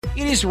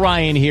It is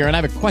Ryan here, and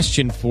I have a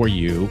question for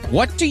you.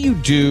 What do you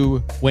do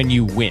when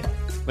you win?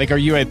 Like, are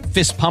you a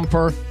fist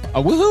pumper,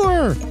 a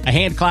woohooer, a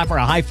hand clapper,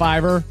 a high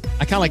fiver?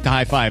 I kind of like the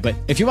high five, but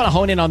if you want to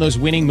hone in on those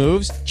winning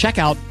moves, check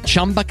out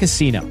Chumba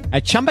Casino.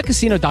 At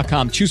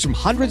ChumbaCasino.com, choose from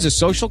hundreds of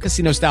social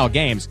casino-style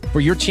games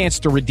for your chance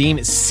to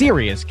redeem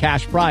serious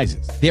cash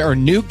prizes. There are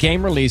new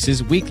game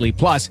releases weekly,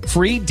 plus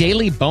free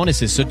daily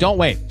bonuses. So don't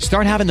wait.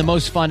 Start having the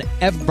most fun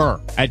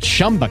ever at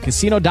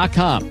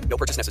ChumbaCasino.com. No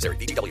purchase necessary.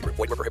 VGW Group.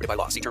 Void where prohibited by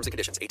law. See terms and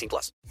conditions.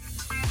 18+.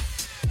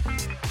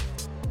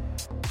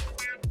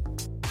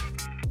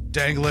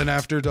 Danglin'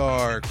 After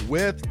Dark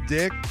with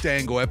Dick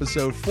Dangle.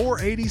 Episode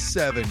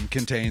 487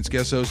 contains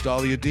guest host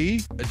Dahlia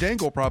D, a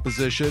dangle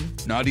proposition,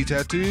 naughty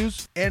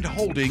tattoos, and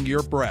holding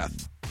your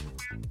breath.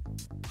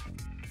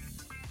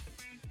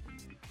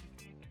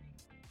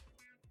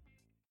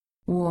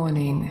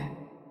 Warning.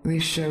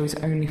 This show is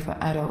only for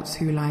adults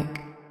who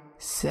like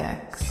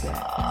sex.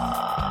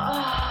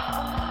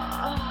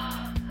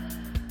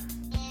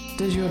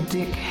 Does your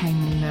dick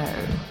hang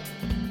low?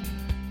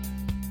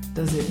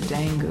 Does it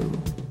dangle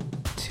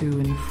to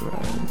and fro?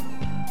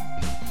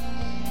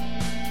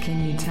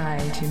 Can you tie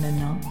it in a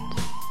knot?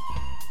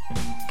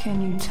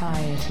 Can you tie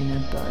it in a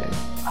bow?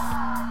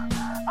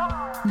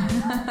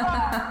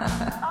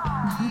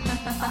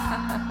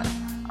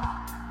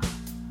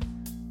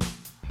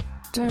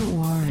 Don't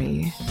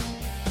worry,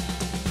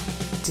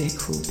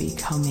 Dick will be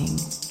coming.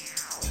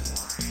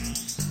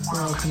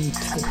 Welcome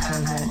to the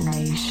Pervert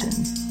Nation.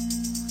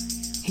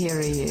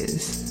 Here he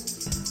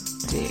is,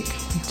 Dick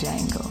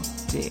Dangle,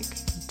 Dick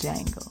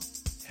Dangle.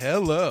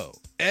 Hello,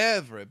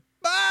 everybody,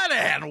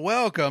 and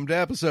welcome to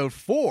episode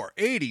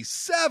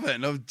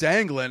 487 of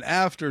Danglin'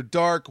 After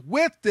Dark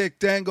with Dick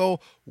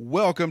Dangle.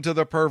 Welcome to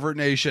the Pervert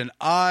Nation.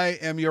 I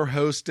am your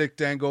host, Dick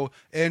Dangle,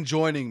 and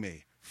joining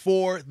me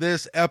for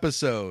this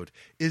episode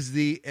is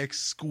the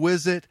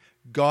exquisite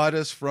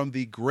goddess from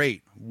the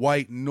great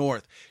white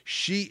north.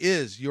 She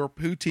is your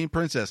poutine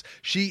princess.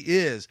 She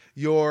is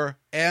your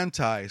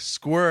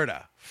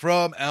anti-squirta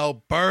from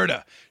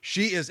Alberta.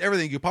 She is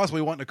everything you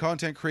possibly want in a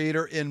content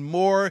creator and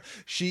more.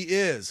 She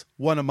is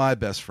one of my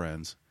best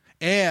friends,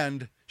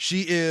 and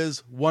she is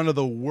one of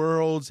the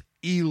world's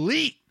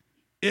elite.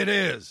 It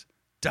is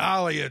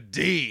Dahlia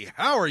D.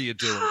 How are you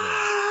doing?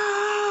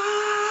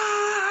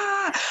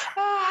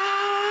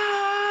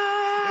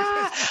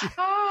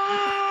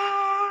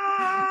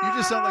 You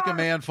just sound like a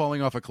man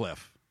falling off a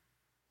cliff.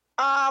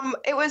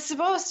 It was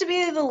supposed to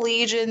be the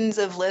legions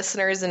of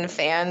listeners and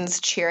fans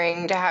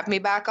cheering to have me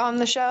back on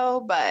the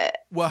show, but...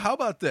 Well, how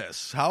about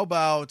this? How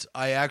about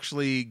I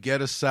actually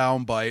get a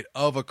soundbite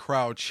of a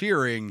crowd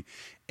cheering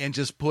and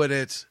just put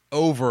it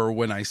over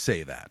when I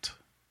say that?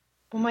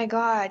 Oh my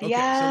God, okay,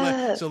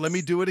 yes. So let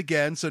me do it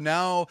again. So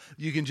now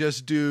you can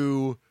just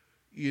do,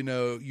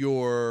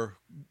 your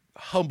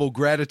humble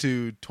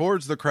gratitude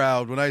towards the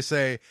crowd when I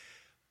say,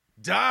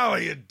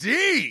 Dahlia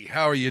D,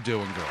 how are you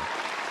doing, girl?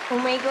 Oh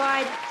my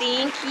God,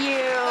 thank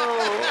you.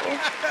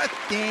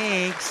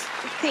 Thanks.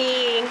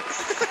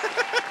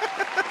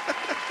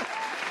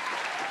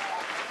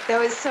 That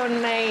was so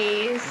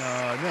nice.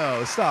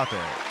 No, stop it.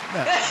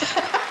 No.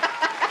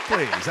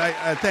 Please,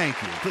 I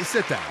thank you. Please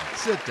sit down.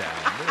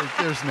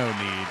 There's no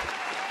need.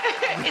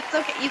 It's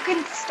okay. You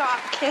can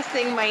stop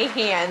kissing my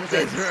hands.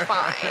 It's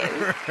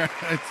fine.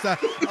 It's not,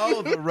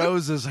 the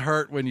roses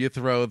hurt when you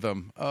throw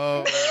them.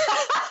 Oh.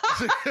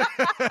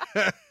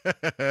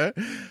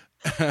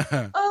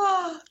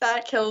 Oh,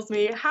 that kills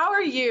me. How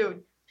are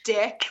you,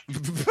 Dick?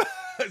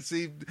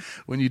 See,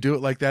 when you do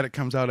it like that, it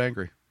comes out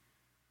angry.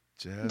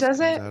 Does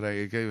it?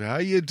 How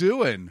you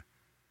doing,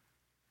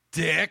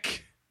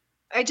 Dick?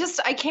 I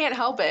can't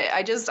help it.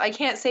 I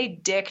can't say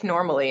Dick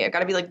normally. I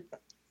gotta be like,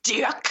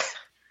 Dick.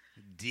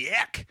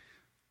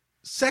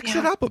 Sex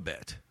it up a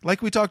bit,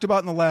 like we talked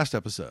about in the last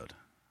episode.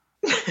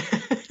 You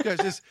guys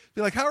just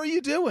be like, how are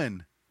you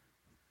doing,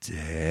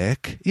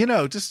 Dick?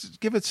 Just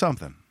give it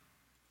something.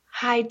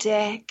 Hi,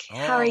 Dick.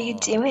 How are you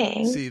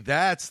doing? See,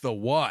 that's the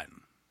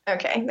one.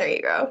 Okay, there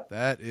you go.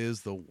 That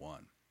is the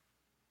one.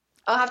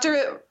 I'll have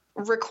to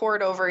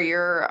record over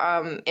your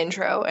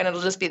intro, and it'll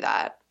just be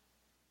that.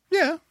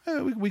 Yeah,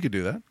 we could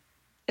do that.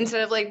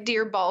 Instead of like, do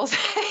your balls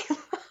hang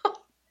low?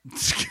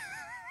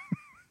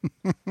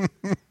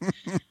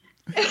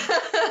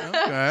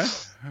 Okay.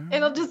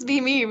 It'll just be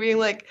me being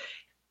like,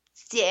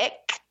 Dick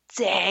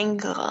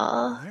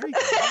Dangle. There you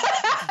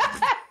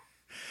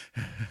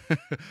go.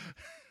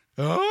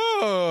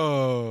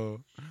 Oh.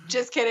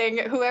 Just kidding.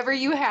 Whoever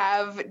you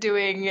have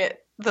doing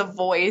the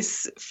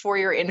voice for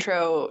your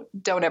intro,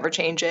 don't ever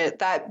change it.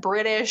 That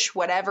British,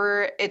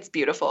 whatever, it's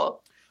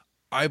beautiful.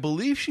 I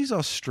believe she's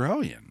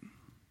Australian.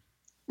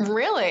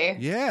 Really?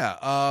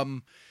 Yeah.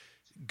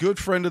 Good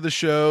friend of the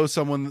show,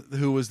 someone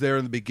who was there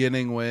in the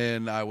beginning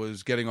when I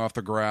was getting off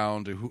the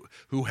ground,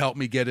 who helped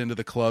me get into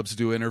the clubs to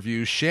do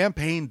interviews,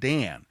 Champagne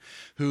Dan,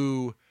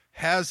 who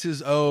has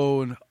his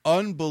own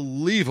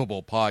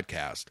unbelievable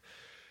podcast.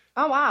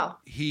 Oh, wow.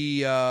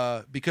 He,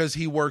 because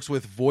he works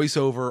with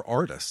voiceover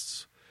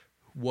artists,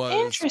 was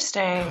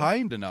interesting,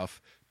 kind enough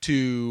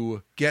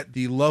to get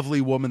the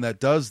lovely woman that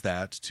does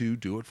that to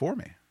do it for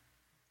me.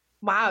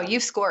 Wow,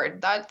 you've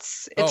scored.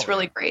 It's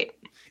really great.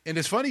 And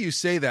it's funny you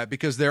say that,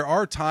 because there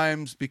are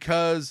times,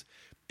 because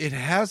it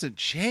hasn't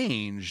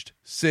changed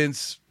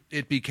since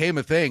it became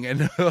a thing.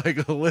 And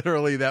like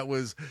literally that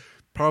was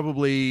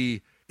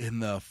probably in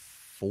the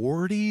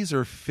 40s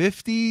or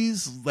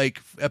 50s,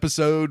 like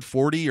episode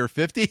 40 or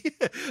 50.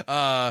 When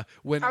I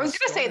was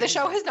going to say, the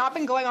show has not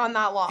been going on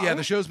that long. Yeah,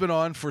 the show's been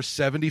on for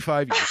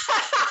 75 years.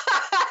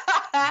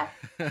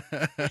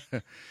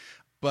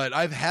 But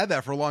I've had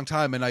that for a long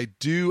time, and I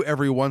do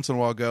every once in a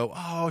while go,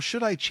 oh,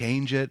 should I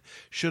change it?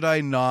 Should I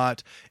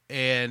not?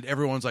 And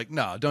everyone's like,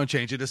 no, don't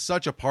change it. It's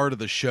such a part of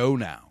the show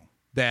now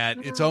that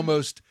it's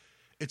almost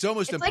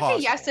impossible. Like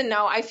a yes and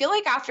no. I feel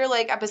like after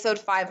like episode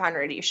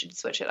 500, you should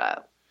switch it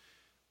up.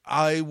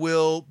 I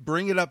will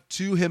bring it up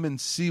to him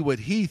and see what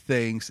he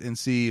thinks and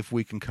see if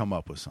we can come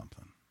up with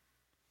something.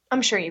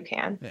 I'm sure you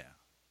can. Yeah.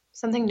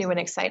 Something new and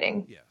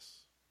exciting.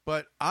 Yes.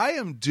 But I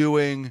am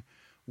doing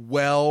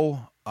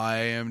well. I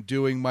am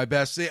doing my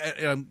best.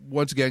 And I'm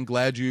once again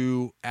glad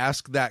you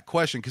asked that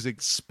question, because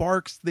it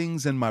sparks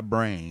things in my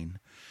brain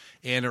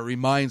and it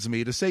reminds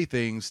me to say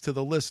things to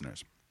the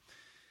listeners.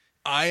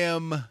 I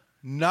am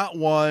not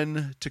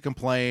one to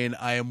complain.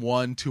 I am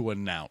one to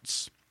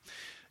announce.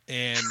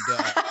 And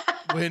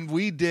when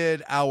we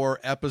did our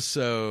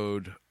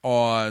episode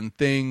on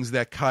things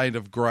that kind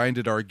of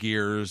grinded our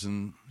gears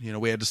and,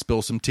 we had to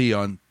spill some tea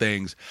on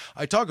things,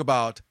 I talk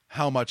about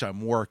how much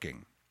I'm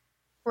working.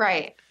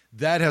 Right.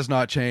 That has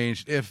not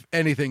changed. If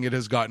anything, it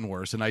has gotten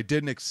worse. And I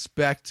didn't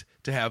expect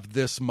to have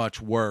this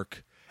much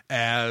work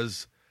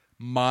as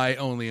my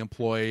only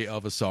employee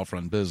of a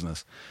self-run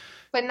business.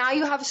 But now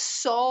you have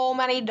so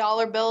many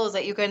dollar bills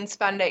that you can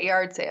spend at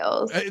yard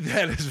sales.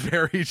 That is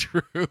very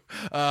true.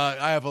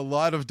 I have a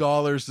lot of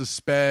dollars to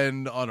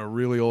spend on a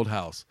really old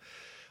house.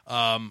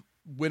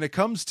 When it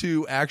comes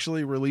to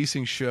actually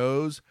releasing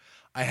shows,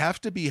 I have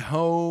to be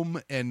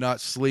home and not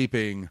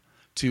sleeping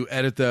to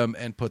edit them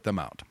and put them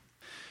out.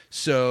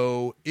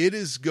 So it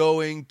is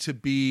going to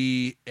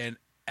be an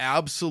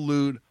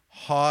absolute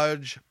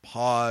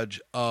hodgepodge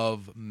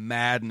of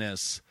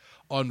madness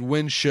on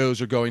when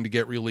shows are going to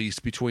get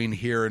released between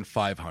here and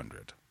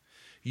 500.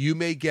 You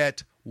may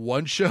get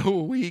one show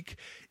a week.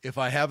 If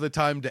I have the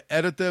time to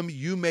edit them,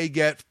 you may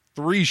get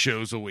 3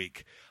 shows a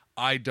week.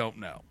 I don't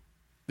know.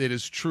 It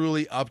is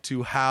truly up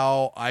to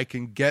how I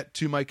can get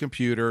to my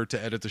computer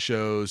to edit the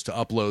shows, to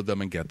upload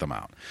them and get them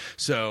out.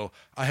 So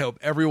I hope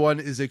everyone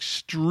is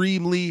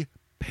extremely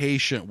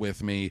patient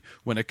with me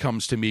when it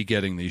comes to me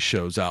getting these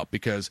shows out,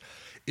 because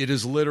it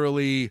is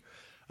literally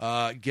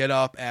get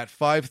up at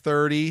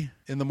 5:30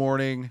 in the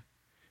morning,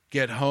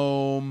 get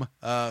home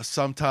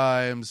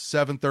sometimes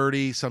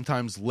 7:30,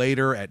 sometimes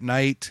later at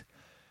night,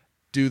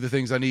 do the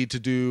things I need to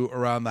do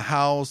around the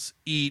house,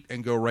 eat,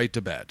 and go right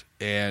to bed.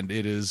 And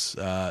it is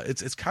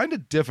it's kind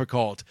of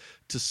difficult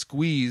to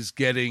squeeze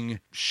getting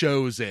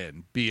shows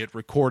in, be it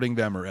recording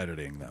them or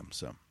editing them.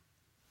 So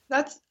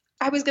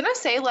I was going to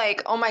say,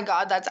 like, oh my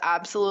God, that's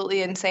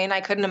absolutely insane.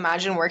 I couldn't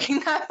imagine working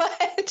that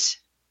much.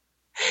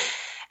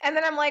 And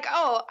then I'm like,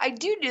 oh, I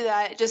do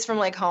that just from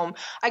like home.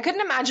 I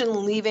couldn't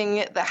imagine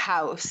leaving the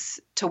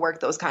house to work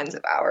those kinds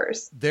of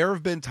hours. There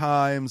have been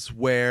times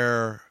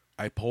where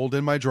I pulled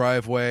in my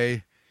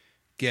driveway,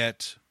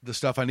 get the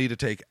stuff I need to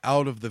take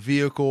out of the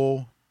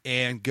vehicle,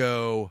 and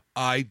go,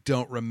 I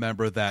don't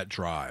remember that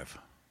drive.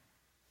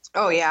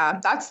 Oh,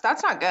 yeah. That's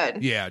not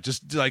good. Yeah,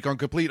 just like on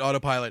complete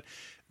autopilot.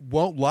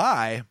 Won't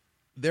lie.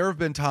 There have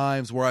been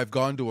times where I've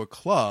gone to a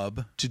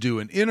club to do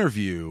an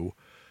interview,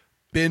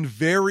 been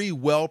very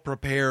well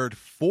prepared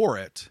for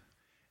it,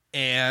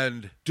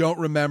 and don't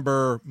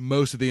remember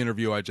most of the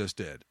interview I just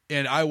did.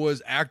 And I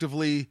was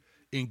actively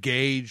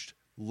engaged,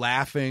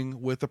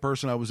 laughing with the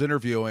person I was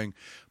interviewing,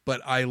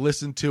 but I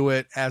listened to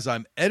it as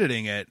I'm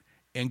editing it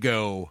and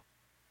go,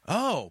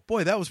 oh,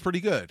 boy, that was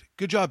pretty good.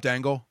 Good job,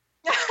 Dangle.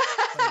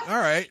 Like, all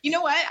right. You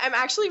know what? I'm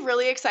actually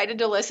really excited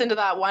to listen to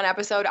that one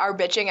episode, our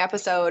bitching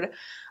episode,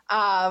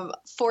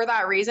 for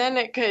that reason,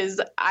 because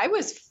I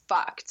was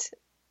fucked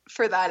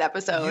for that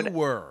episode. You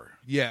were.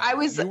 Yeah. I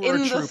was in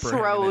the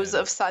throes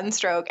of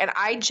sunstroke, and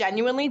I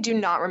genuinely do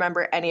not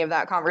remember any of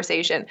that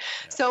conversation.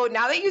 Yeah. So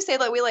now that you say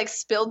that we like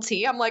spilled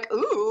tea, I'm like,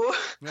 ooh.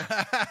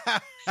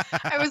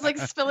 I was like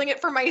spilling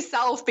it for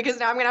myself, because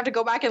now I'm going to have to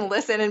go back and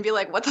listen and be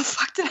like, what the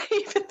fuck did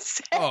I even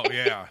say? Oh,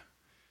 yeah.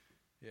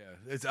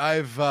 Yeah.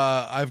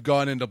 I've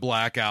gone into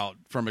blackout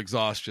from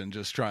exhaustion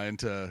just trying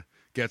to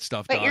get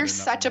stuff done. But you're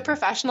such a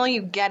professional.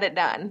 You get it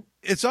done.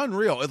 It's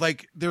unreal.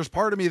 Like, there's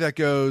part of me that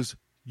goes,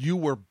 you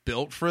were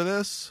built for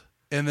this.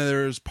 And then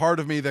there's part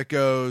of me that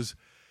goes,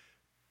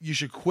 you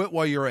should quit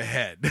while you're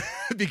ahead,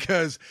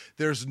 because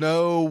there's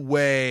no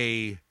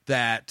way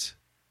that,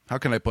 how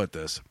can I put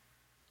this?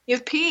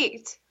 You've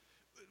peaked.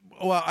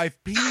 Well,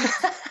 I've peaked,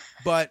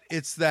 but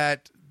it's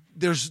that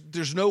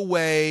there's no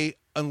way,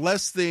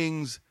 unless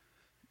things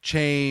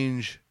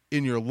change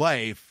in your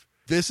life,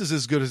 this is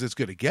as good as it's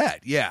going to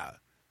get. Yeah.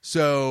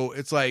 So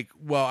it's like,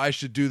 well, I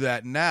should do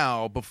that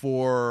now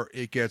before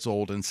it gets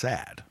old and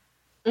sad.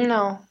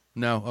 No,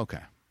 No? Okay.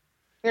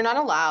 you're not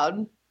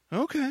allowed.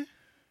 Okay.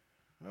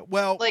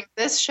 Well, Like,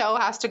 this show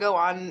has to go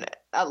on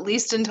at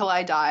least until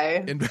I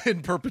die.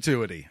 in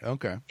perpetuity.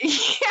 Okay.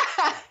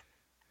 Yeah.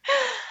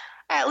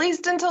 At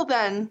least until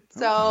then.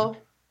 So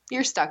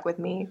you're stuck with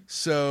me.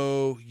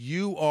 So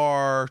you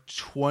are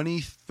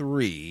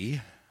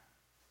 23.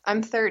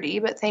 I'm 30,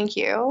 but thank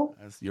you.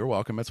 You're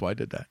welcome. That's why I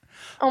did that.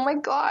 Oh my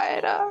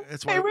God.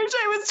 That's why- I wish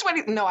I was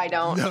 20. No, I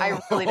don't. No. I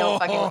really don't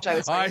fucking wish I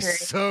was 23. I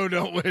so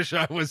don't wish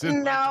I was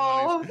in my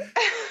No.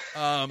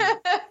 20s.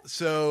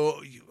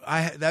 So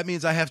that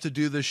means I have to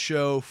do the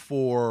show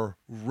for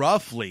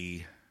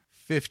roughly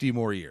 50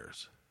 more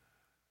years.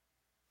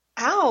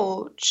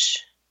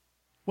 Ouch.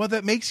 Well,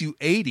 that makes you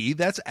 80.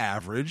 That's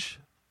average.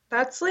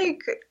 That's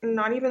like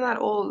not even that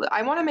old.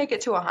 I want to make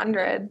it to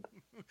 100.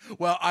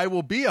 Well, I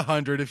will be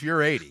 100 if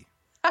you're 80.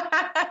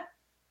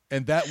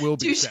 And that will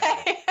be Touche.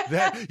 sad.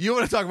 That you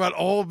want to talk about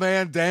old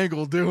man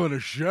Dangle doing a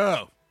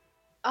show.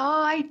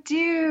 Oh, I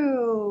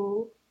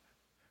do.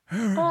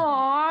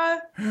 Aw.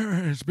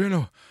 It's been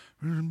a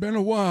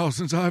while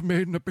since I've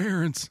made an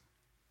appearance.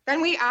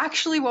 Then we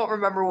actually won't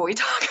remember what we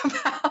talk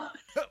about.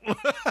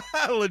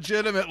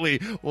 Legitimately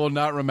will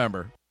not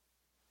remember.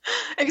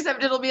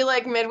 Except it'll be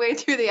like midway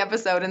through the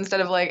episode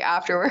instead of like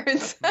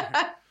afterwards.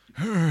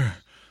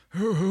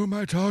 Who am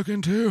I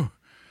talking to?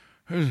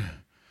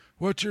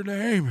 What's your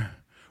name?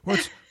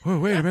 Wait a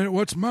minute.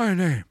 What's my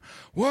name?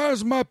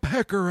 Why's my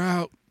pecker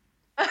out?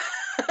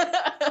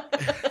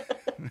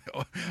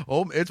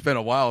 It's been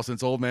a while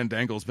since Old Man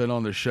Dangle's been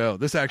on the show.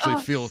 This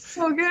actually feels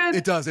so good.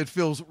 It does. It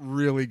feels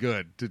really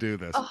good to do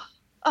this.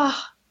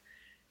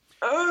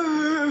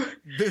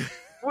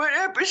 What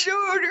episode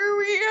are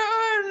we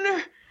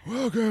on?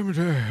 Welcome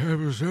to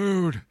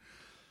episode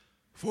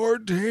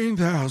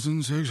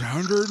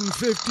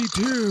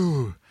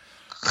 14,652.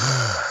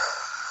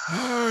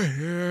 I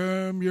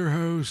am your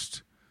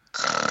host.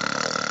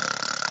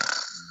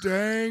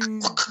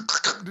 Dang.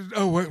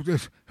 Oh,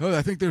 wait.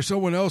 I think there's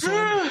someone else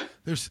on.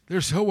 There's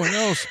someone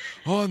else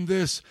on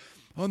this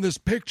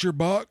picture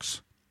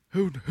box.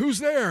 Who's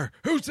there?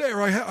 Who's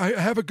there? I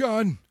have a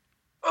gun.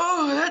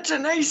 Oh, that's a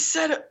nice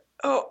setup.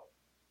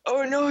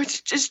 Oh no,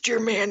 it's just your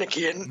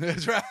mannequin.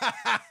 That's right.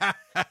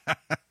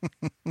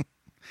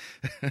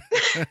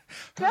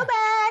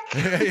 Throwback.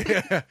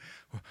 Yeah.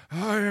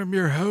 I am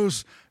your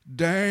host,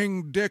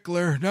 Dang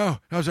Dickler. No,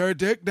 sorry,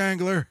 Dick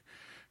Dangler.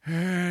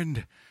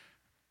 And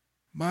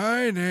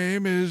my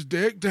name is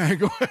Dick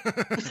Dangle.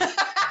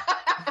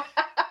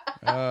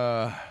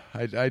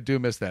 I do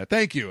miss that.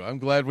 Thank you. I'm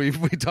glad we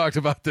talked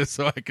about this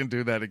so I can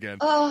do that again.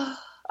 Oh,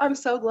 I'm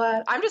so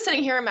glad. I'm just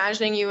sitting here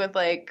imagining you with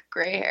like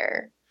gray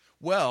hair.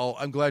 Well,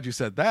 I'm glad you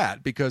said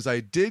that because I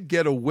did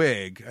get a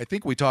wig. I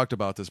think we talked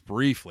about this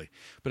briefly,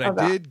 but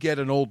I did get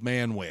an old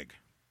man wig.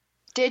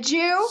 Did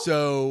you?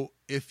 So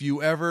if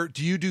you ever,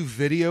 do you do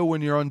video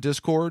when you're on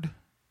Discord?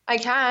 I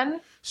can.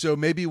 So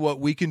maybe what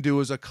we can do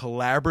is a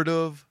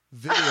collaborative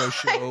video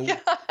show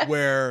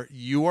where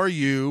you are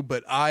you,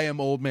 but I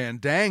am Old Man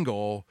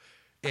Dangle,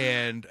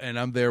 and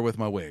I'm there with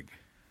my wig.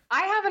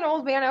 I have an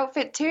old man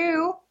outfit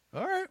too.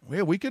 All right.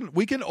 Well, we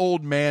can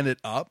old man it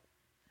up.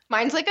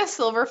 Mine's like a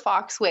silver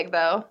fox wig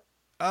though.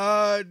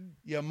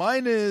 Yeah,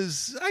 mine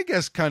is, I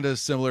guess, kind of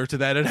similar to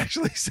that. It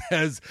actually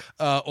says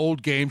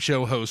old game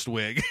show host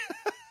wig.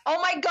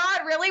 Oh my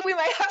God, really? We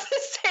might have the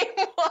same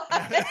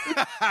one.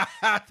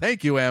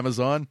 Thank you,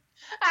 Amazon.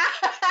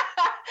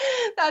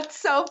 That's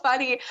so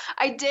funny.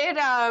 I did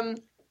a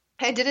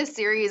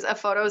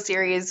photo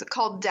series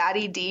called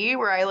Daddy D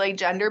where I like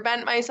gender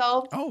bent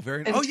myself. Oh,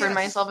 very nice. And turned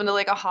myself into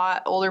like a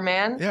hot older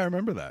man. Yeah, I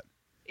remember that.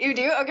 You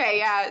do? Okay,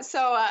 yeah.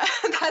 So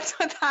that's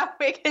what that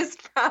wig is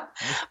from.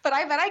 But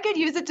I bet I could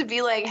use it to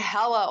be like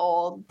hella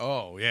old.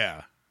 Oh,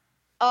 yeah.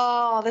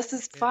 Oh, this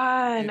is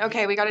fun.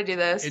 Okay, we got to do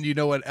this. And you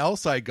know what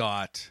else I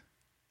got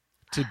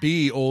to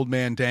be Old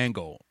Man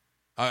Dangle?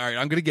 All right,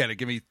 I'm going to get it.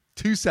 Give me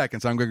 2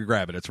 seconds. I'm going to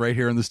grab it. It's right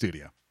here in the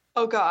studio.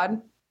 Oh,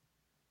 God.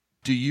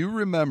 Do you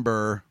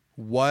remember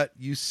what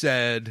you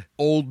said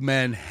old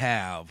men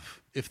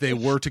have if they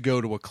were to go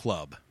to a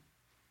club?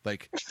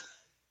 Like,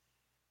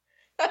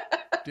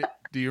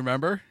 do you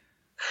remember?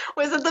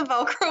 Was it the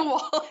Velcro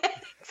wallet?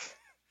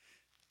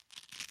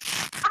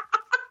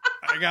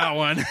 I got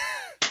one.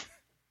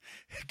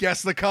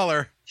 Guess the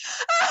color.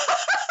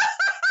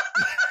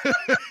 Is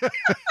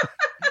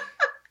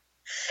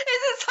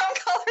it some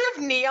color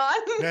of neon?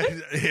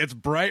 It's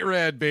bright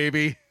red,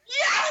 baby.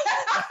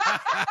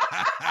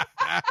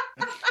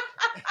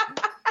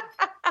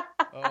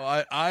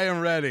 Oh, I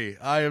am ready.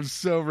 I am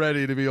so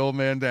ready to be Old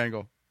Man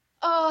Dangle.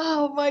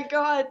 Oh my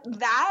God.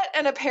 That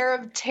and a pair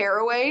of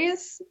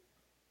tearaways.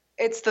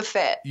 It's the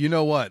fit. You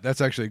know what?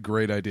 That's actually a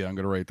great idea. I'm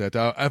going to write that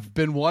down. I've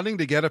been wanting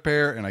to get a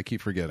pair and I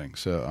keep forgetting.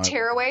 So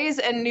tearaways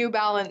and New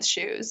Balance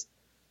shoes.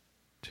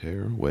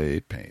 Tearaway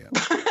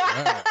pants.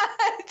 Right.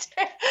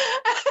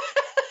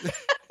 You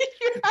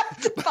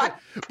have to buy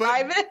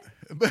private.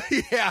 But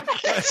yeah.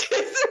 Just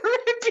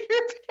rip your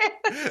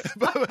pants.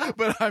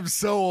 But I'm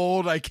so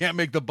old I can't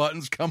make the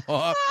buttons come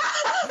off.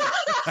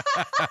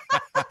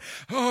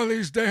 Oh,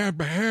 these damn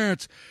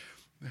pants.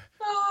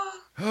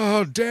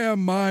 Oh,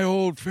 damn my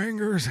old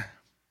fingers.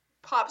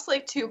 Pops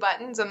like 2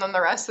 buttons and then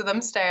the rest of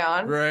them stay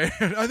on. Right.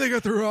 I think I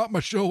threw out my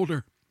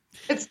shoulder.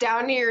 It's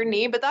down to your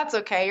knee, but that's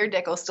okay. Your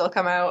dick will still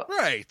come out.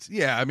 Right.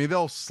 Yeah. I mean,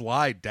 they'll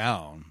slide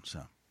down.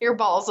 So. Your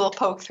balls will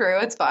poke through.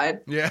 It's fine.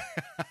 Yeah.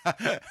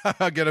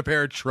 I'll get a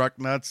pair of truck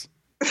nuts.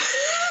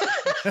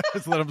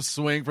 Just let them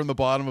swing from the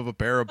bottom of a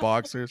pair of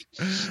boxers.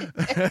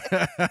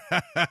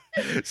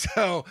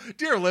 So,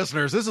 dear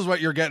listeners, this is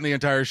what you're getting the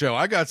entire show.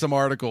 I got some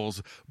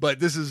articles, but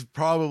this is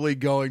probably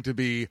going to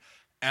be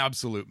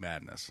absolute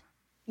madness.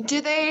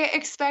 Do they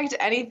expect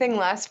anything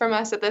less from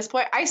us at this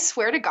point? I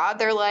swear to God,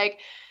 they're like,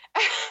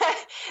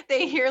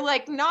 they hear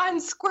like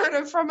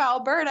non-squirtive from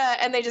Alberta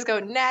and they just go,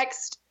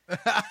 next.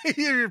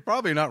 You're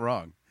probably not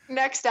wrong.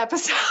 Next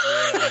episode.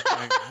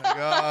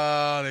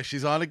 Oh,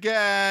 she's on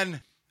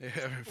again.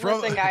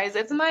 Listen, guys,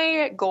 it's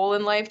my goal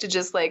in life to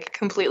just like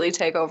completely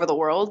take over the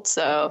world.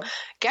 So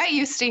get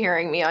used to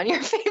hearing me on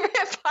your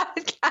favorite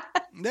podcast.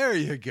 There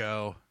you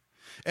go.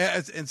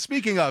 And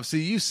speaking of,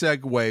 see, you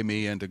segue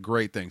me into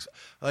great things.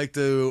 I like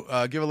to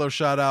give a little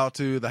shout out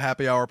to the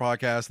Happy Hour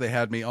podcast. They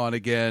had me on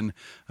again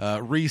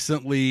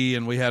recently,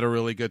 and we had a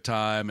really good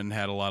time and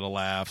had a lot of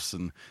laughs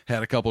and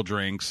had a couple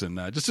drinks. And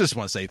just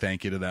want to say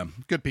thank you to them.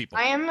 Good people.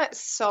 I am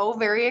so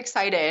very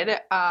excited.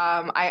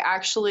 I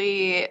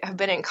actually have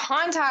been in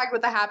contact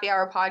with the Happy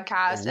Hour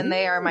podcast, and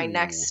they are my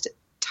next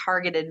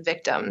targeted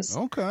victims.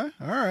 Okay.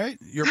 All right.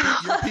 Your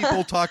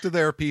people talk to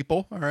their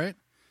people. All right.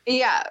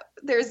 Yeah,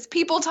 there's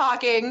people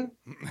talking.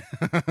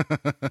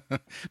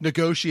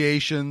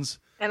 Negotiations.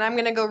 And I'm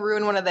going to go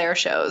ruin one of their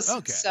shows.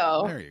 Okay,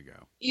 so there you go.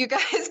 You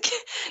guys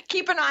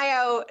keep an eye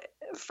out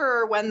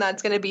for when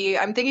that's going to be.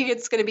 I'm thinking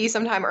it's going to be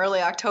sometime early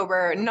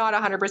October. Not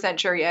 100%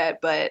 sure yet,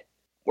 but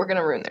we're going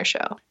to ruin their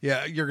show.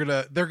 Yeah,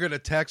 they're going to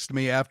text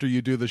me after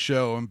you do the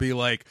show and be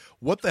like,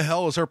 what the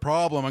hell is her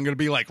problem? I'm going to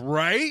be like,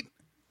 right?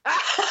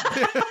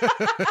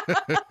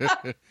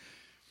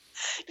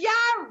 Yeah,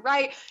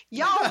 right.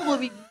 Y'all will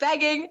be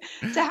begging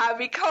to have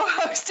me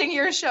co-hosting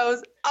your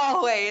shows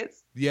always.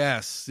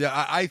 Yes.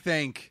 Yeah, I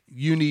think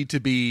you need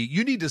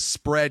to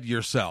spread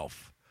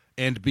yourself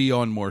and be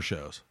on more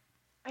shows.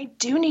 I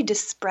do need to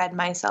spread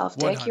myself,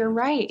 Dick. 100. You're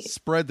right.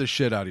 Spread the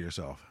shit out of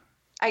yourself.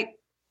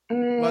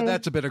 Well,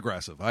 that's a bit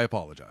aggressive. I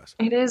apologize.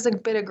 It is a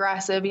bit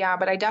aggressive, yeah,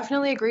 but I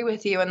definitely agree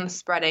with you in the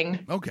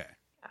spreading. Okay.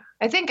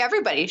 I think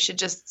everybody should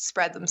just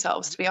spread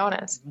themselves, to be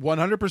honest.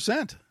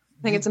 100%.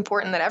 I think it's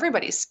important that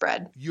everybody's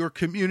spread. Your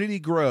community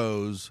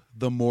grows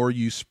the more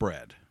you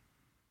spread.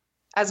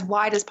 As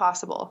wide as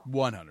possible.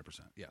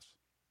 100%. Yes.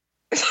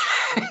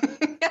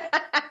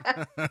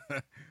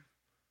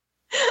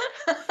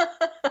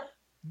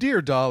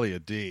 Dear Dahlia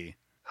D.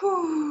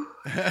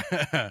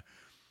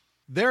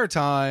 There are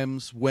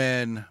times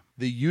when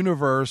the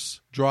universe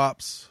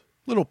drops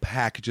little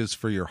packages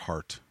for your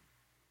heart.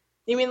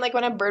 You mean like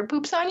when a bird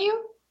poops on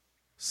you?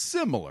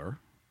 Similar.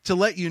 To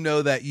let you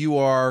know that you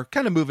are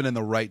kind of moving in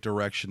the right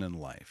direction in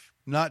life.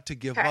 Not to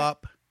give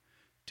up,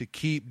 to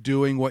keep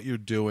doing what you're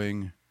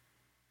doing.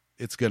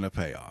 It's going to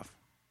pay off.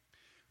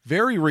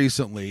 Very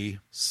recently,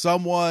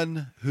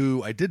 someone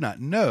who I did not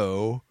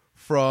know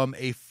from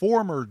a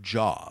former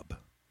job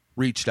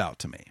reached out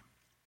to me.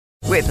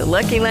 With the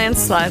Lucky Land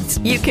Slots,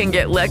 you can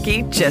get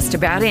lucky just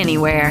about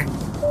anywhere.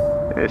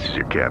 This is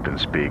your captain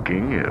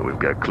speaking. We've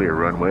got clear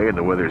runway and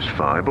the weather's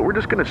fine, but we're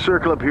just going to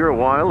circle up here a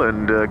while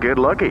and get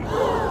lucky.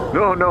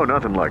 No,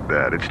 nothing like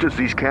that. It's just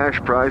these cash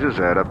prizes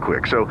add up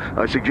quick. So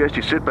I suggest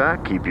you sit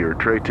back, keep your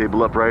tray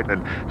table upright,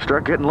 and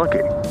start getting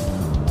lucky.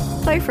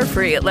 Play for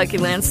free at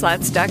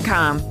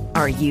LuckyLandSlots.com.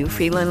 Are you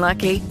feeling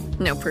lucky?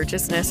 No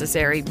purchase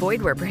necessary.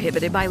 Void where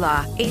prohibited by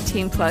law.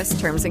 18+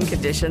 terms and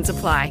conditions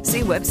apply.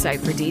 See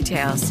website for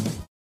details.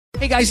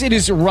 Hey guys, it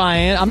is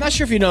Ryan. I'm not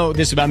sure if you know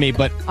this about me,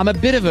 but I'm a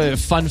bit of a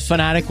fun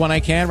fanatic when I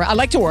can. I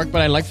like to work,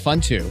 but I like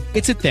fun too.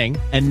 It's a thing.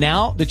 And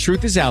now the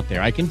truth is out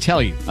there. I can tell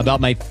you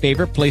about my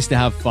favorite place to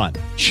have fun.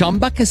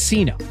 Chumba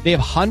Casino. They have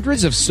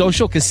hundreds of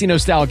social casino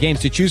style games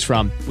to choose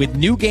from with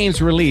new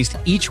games released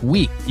each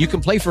week. You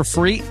can play for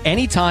free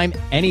anytime,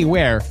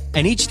 anywhere.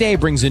 And each day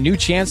brings a new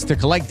chance to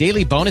collect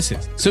daily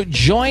bonuses. So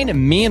join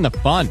me in the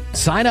fun.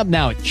 Sign up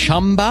now at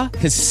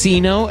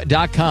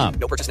ChumbaCasino.com.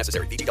 No purchase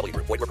necessary. VGW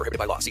Group. Void where prohibited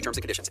by law. See terms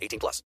and conditions.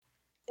 18+.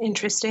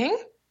 Interesting.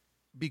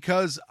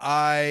 Because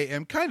I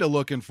am kind of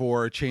looking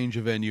for a change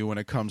of venue when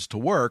it comes to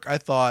work, I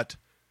thought,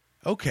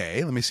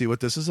 okay, let me see what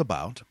this is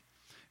about.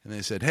 And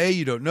they said, hey,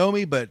 you don't know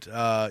me, but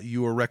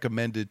you were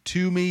recommended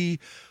to me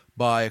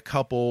by a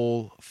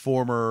couple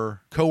former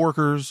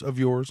coworkers of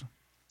yours.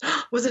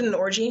 Was it an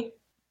orgy?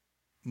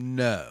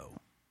 No.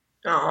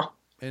 Oh.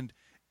 And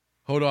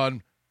hold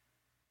on.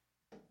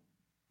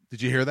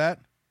 Did you hear that?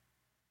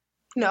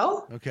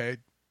 No. Okay.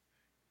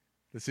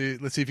 Let's see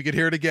if you can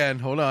hear it again.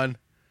 Hold on.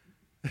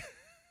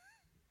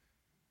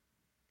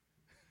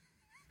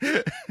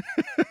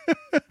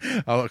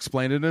 I'll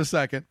explain it in a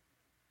second.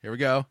 Here we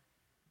go.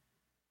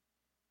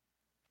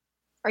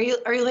 Are you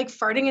like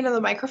farting into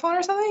the microphone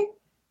or something?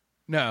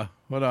 No.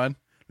 Hold on.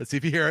 Let's see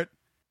if you hear it.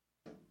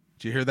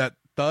 Did you hear that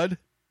thud?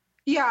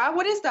 Yeah,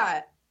 what is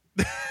that?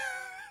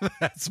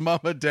 That's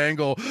Mama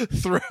Dangle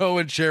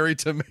throwing cherry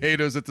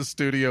tomatoes at the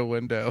studio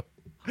window.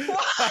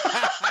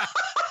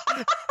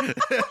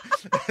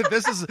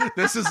 This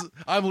is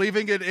I'm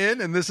leaving it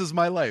in, and this is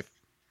my life.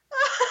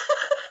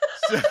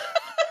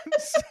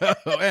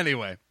 So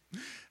anyway.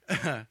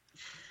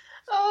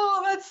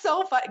 Oh, that's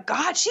so fun.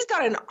 God, she's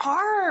got an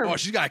arm. Oh,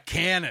 she's got a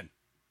cannon.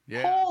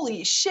 Yeah.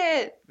 Holy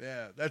shit.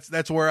 Yeah,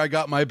 that's where I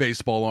got my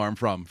baseball arm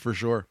from, for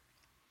sure.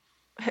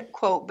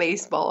 Quote,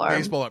 baseball arm.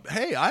 Baseball arm.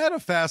 Hey, I had a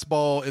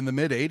fastball in the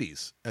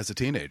mid-'80s as a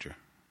teenager.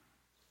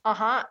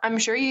 Uh-huh. I'm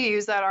sure you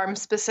use that arm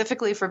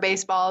specifically for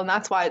baseball, and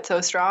that's why it's so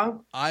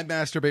strong. I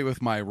masturbate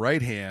with my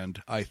right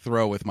hand. I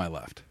throw with my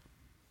left.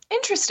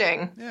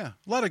 Interesting. Yeah,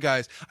 a lot of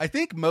guys. I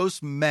think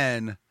most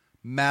men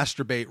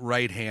masturbate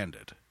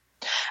right-handed.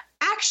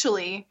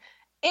 Actually,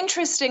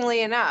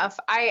 interestingly enough,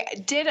 I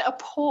did a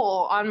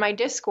poll on my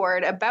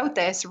Discord about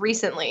this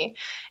recently,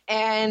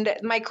 and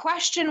my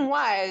question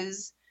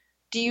was,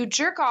 do you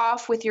jerk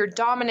off with your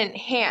dominant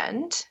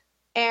hand,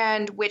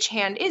 and which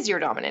hand is your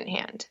dominant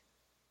hand?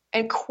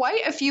 And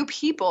quite a few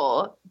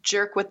people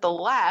jerk with the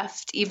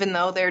left, even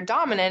though their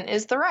dominant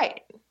is the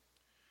right.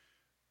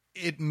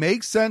 It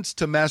makes sense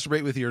to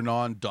masturbate with your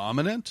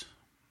non-dominant,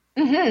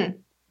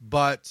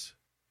 but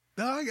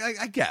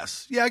I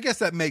guess. Yeah, I guess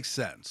that makes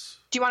sense.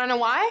 Do you want to know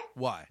why?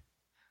 Why?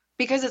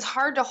 Because it's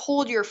hard to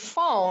hold your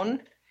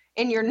phone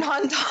in your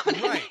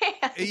non-dominant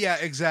hand. Yeah,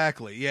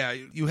 exactly. Yeah,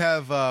 you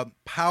have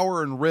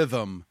power and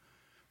rhythm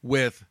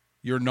with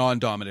your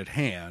non-dominant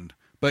hand,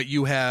 but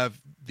you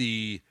have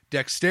the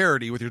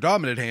dexterity with your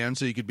dominant hand,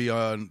 so you could you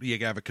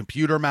can have a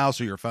computer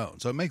mouse or your phone.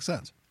 So it makes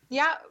sense.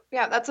 Yeah,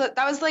 that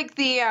was like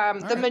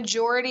the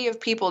majority of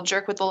people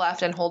jerk with the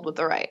left and hold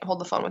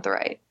the phone with the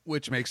right.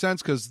 Which makes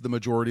sense because the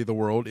majority of the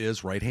world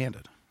is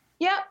right-handed.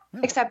 Yeah,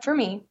 except for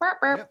me.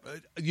 Yeah.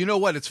 You know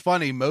what? It's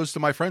funny. Most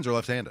of my friends are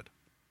left-handed.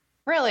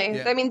 Really?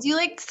 Yeah. That means you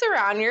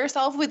surround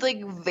yourself with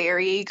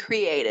very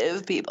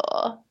creative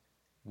people.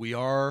 We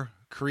are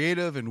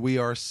creative and we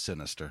are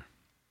sinister.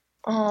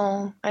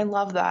 Oh, I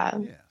love that.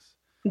 Yes.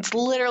 It's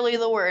literally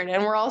the word,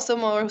 and we're also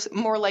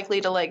more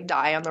likely to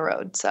die on the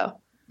road. So,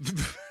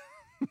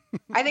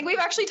 I think we've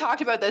actually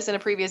talked about this in a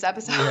previous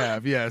episode. We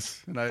have,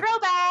 yes. And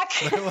Throwback.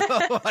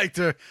 I like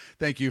to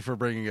thank you for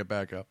bringing it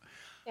back up.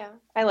 Yeah,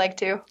 I like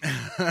to.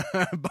 By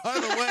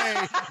the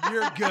way,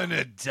 you're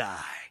gonna die.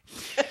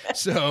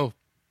 So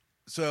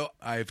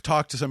I've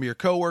talked to some of your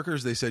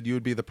coworkers. They said you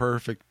would be the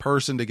perfect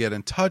person to get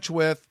in touch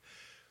with,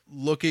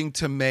 looking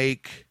to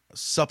make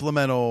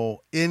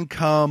supplemental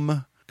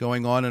income,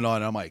 going on and on.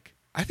 And I'm like,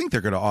 I think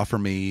they're going to offer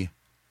me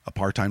a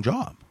part-time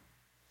job,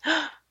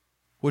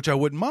 which I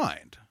wouldn't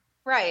mind.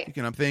 Right.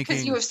 And I'm thinking,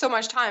 because you have so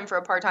much time for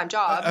a part-time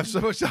job. I have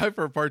so much time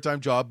for a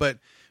part-time job, but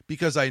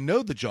because I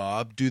know the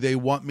job, do they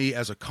want me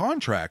as a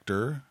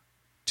contractor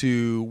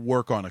to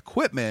work on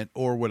equipment,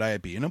 or would I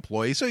be an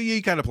employee? So you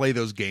kind of play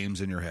those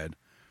games in your head.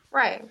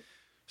 Right.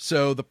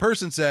 So the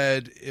person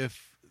said,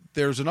 if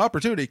there's an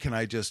opportunity, can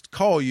I just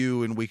call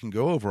you and we can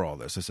go over all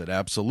this? I said,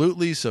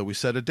 absolutely. So we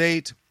set a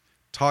date,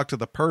 talk to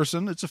the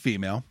person. It's a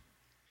female.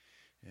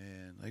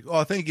 And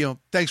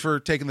thanks for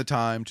taking the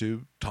time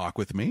to talk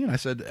with me. And I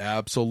said,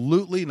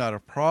 absolutely, not a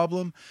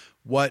problem.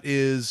 What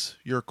is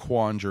your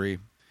quandary?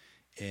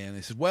 And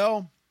they said,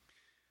 well,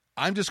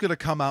 I'm just going to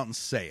come out and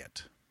say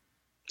it.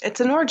 It's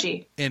an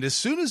orgy. And as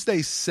soon as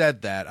they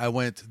said that, I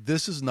went,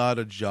 this is not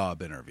a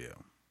job interview.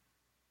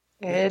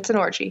 It's an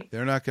orgy.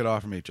 They're not going to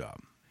offer me a job.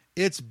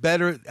 It's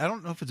better. I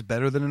don't know if it's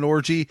better than an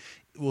orgy.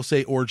 We'll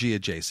say orgy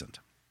adjacent.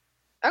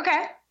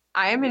 Okay.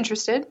 I am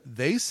interested.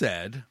 They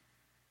said,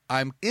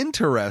 I'm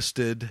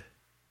interested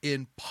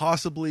in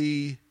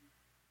possibly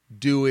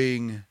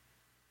doing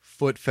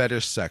foot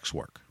fetish sex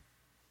work.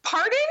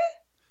 Pardon?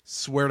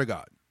 Swear to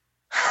God.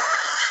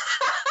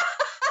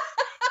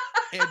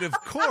 And of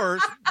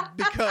course,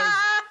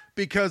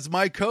 because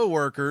my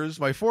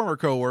former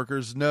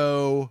coworkers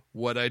know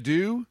what I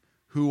do,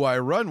 who I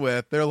run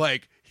with, they're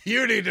like,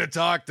 you need to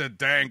talk to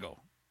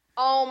Dangle.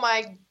 Oh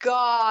my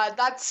God.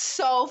 That's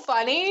so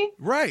funny.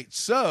 Right.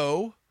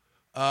 So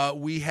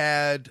we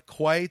had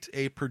quite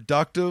a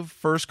productive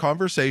first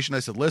conversation. I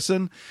said,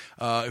 listen,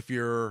 if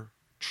you're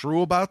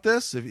true about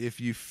this, if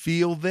you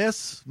feel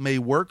this may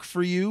work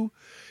for you,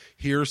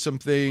 here's some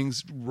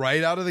things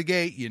right out of the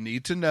gate you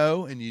need to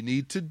know and you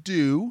need to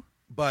do.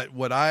 But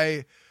what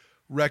I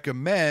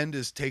recommend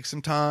is take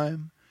some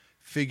time,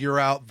 figure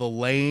out the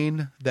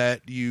lane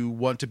that you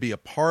want to be a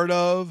part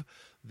of,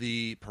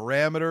 the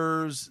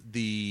parameters,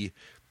 the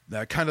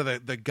kind of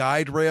the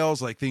guide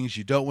rails, like things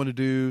you don't want to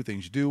do,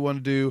 things you do want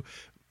to do.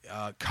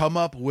 Come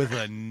up with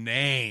a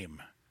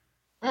name.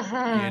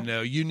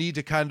 You need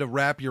to kind of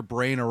wrap your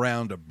brain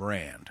around a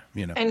brand,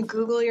 And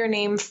Google your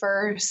name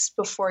first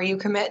before you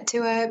commit to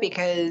it,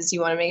 because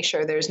you want to make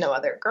sure there's no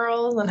other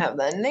girls that have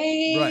the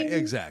name. Right,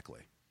 exactly.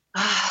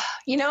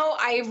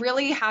 I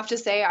really have to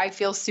say I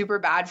feel super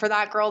bad for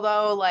that girl,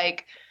 though.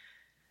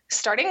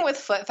 Starting with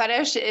foot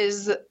fetish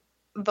is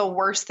the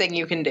worst thing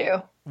you can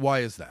do. Why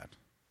is that?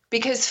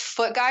 Because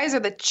foot guys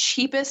are the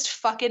cheapest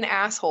fucking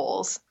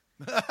assholes.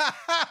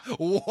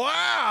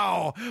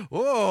 Wow.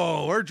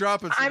 Whoa, we're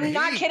dropping some I'm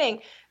not heat. kidding.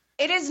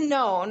 It is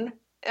known.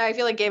 I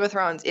feel like Game of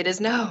Thrones. It is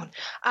known.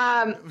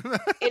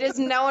 It is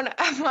known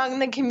among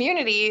the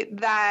community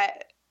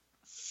that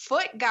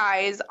foot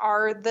guys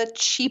are the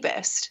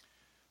cheapest.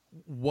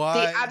 What?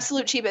 The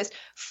absolute cheapest.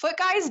 Foot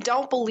guys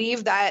don't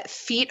believe that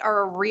feet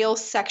are a real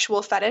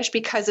sexual fetish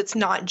because it's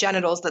not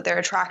genitals that they're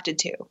attracted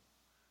to.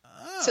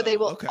 So they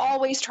will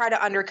always try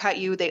to undercut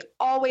you. They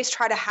always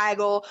try to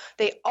haggle.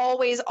 They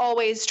always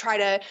try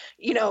to,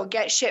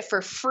 get shit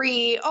for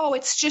free. Oh,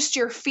 it's just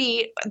your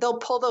feet. They'll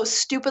pull those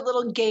stupid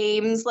little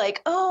games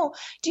like, oh,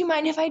 do you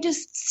mind if I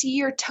just see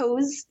your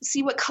toes,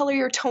 see what color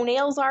your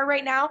toenails are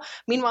right now?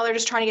 Meanwhile, they're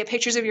just trying to get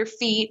pictures of your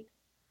feet.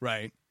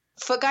 Right.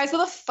 Foot guys are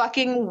the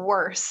fucking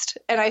worst.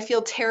 And I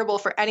feel terrible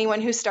for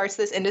anyone who starts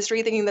this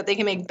industry thinking that they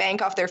can make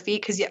bank off their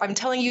feet because I'm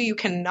telling you, you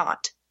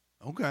cannot.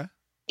 Okay.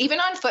 Even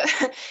on foot,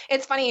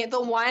 it's funny.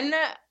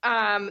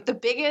 The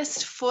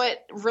biggest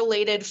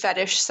foot-related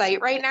fetish site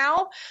right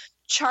now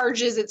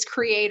charges its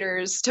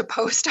creators to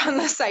post on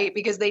the site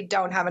because they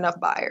don't have enough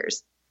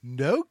buyers.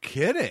 No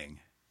kidding.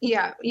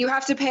 Yeah, you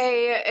have to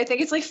pay, I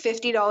think it's like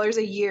 $50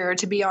 a year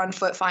to be on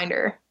Foot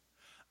Finder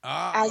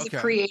as a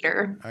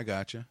creator. I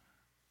gotcha.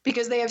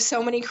 Because they have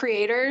so many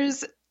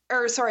creators,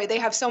 they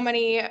have so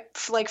many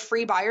like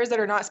free buyers that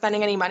are not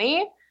spending any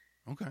money.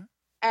 Okay.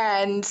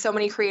 And so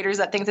many creators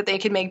that think that they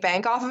can make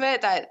bank off of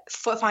it that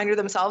Foot Finder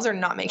themselves are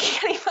not making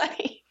any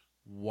money.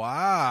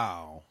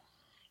 Wow.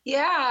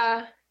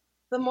 Yeah.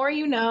 The more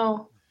you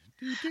know.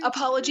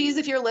 Apologies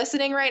if you're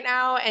listening right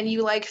now and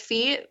you like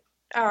feet.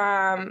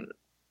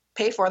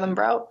 Pay for them,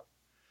 bro.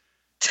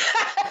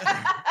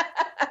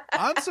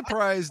 I'm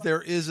surprised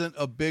there isn't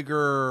a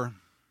bigger,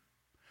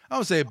 I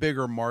don't say a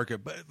bigger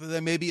market, but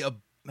there may be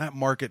not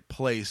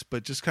marketplace,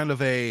 but just kind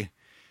of a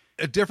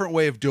different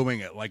way of doing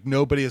it. Like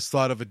nobody has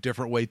thought of a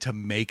different way to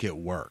make it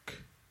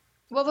work.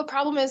 Well, the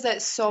problem is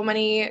that so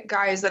many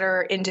guys that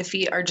are into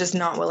feet are just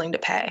not willing to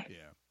pay. Yeah.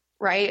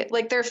 Right?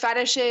 Like their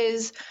fetish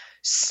is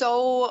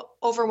so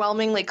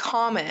overwhelmingly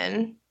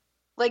common.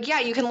 Like,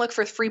 yeah, you can look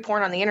for free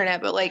porn on the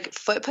internet, but like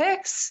foot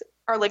pics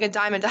are like a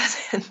dime a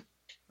dozen.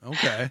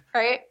 Okay.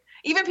 Right?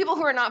 Even people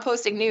who are not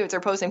posting nudes are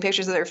posting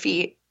pictures of their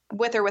feet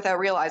with or without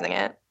realizing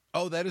it.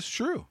 Oh, that is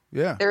true.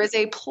 Yeah. There is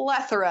a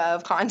plethora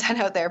of content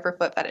out there for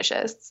foot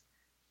fetishists.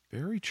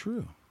 Very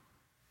true.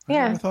 I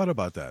Yeah. never thought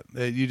about that.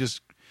 You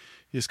just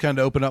kind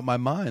of opened up my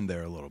mind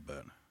there a little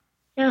bit.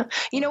 Yeah.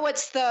 You know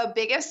what's the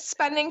biggest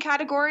spending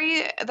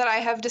category that I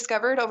have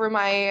discovered over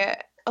my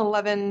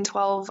 11,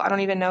 12, I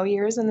don't even know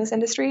years in this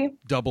industry?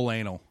 Double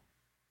anal.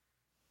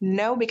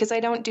 No, because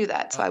I don't do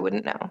that, so I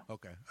wouldn't know.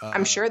 Okay.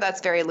 I'm sure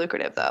that's very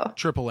lucrative, though.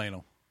 Triple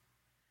anal.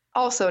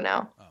 Also,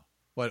 no. Oh.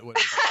 What is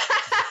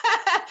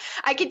it?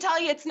 I can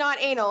tell you it's not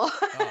anal.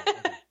 Oh,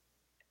 okay.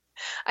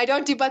 I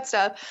don't do butt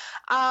stuff.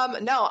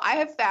 No, I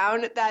have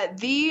found that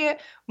the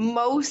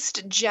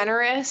most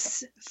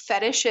generous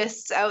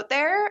fetishists out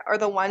there are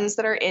the ones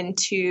that are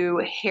into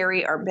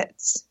hairy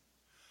armpits.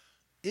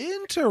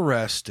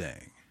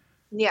 Interesting.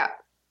 Yeah.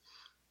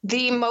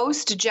 The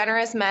most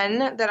generous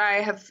men that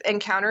I have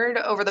encountered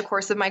over the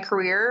course of my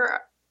career,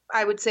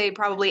 I would say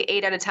probably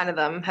 8 out of 10 of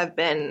them have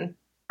been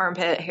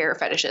armpit hair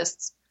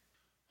fetishists.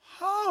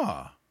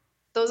 Huh.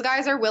 Those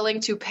guys are willing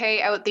to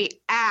pay out the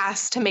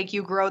ass to make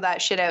you grow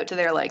that shit out to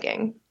their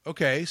liking.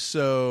 Okay,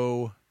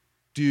 so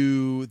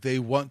do they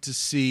want to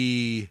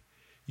see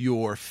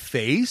your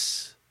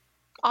face?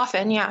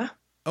 Often, yeah.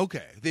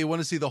 Okay, they want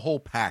to see the whole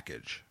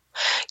package.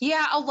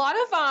 Yeah, a lot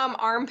of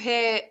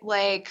armpit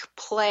like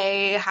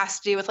play has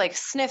to do with like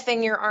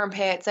sniffing your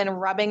armpits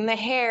and rubbing the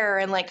hair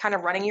and like kind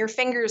of running your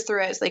fingers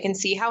through it so they can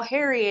see how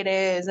hairy it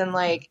is and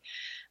like,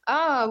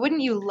 oh,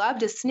 wouldn't you love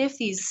to sniff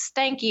these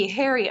stanky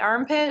hairy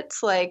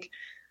armpits? Like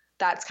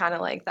that's kind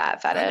of like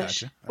that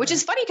fetish, which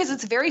is funny because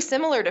it's very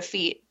similar to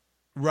feet.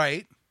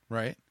 Right,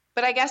 right.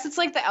 But I guess it's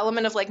like the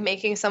element of like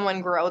making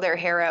someone grow their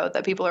hair out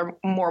that people are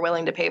more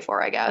willing to pay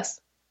for, I guess.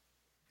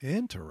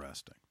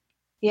 Interesting.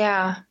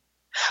 Yeah.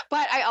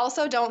 But I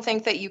also don't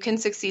think that you can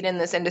succeed in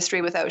this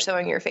industry without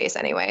showing your face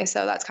anyway.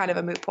 So that's kind of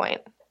a moot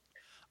point.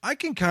 I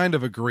can kind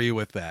of agree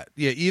with that.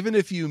 Yeah, even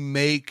if you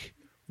make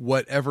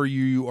whatever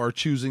you are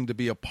choosing to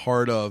be a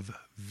part of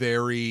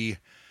very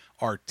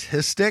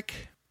artistic,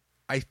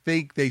 I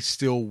think they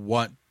still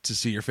want to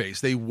see your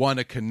face. They want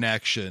a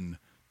connection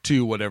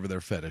to whatever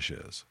their fetish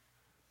is.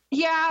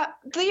 Yeah,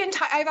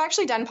 I've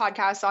actually done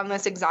podcasts on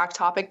this exact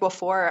topic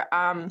before.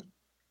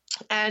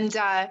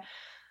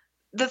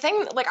 The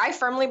thing, like, I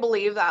firmly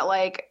believe that,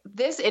 like,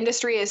 this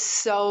industry is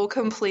so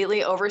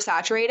completely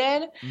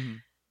oversaturated. Mm-hmm.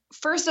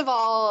 First of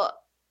all,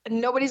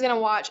 nobody's going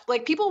to watch,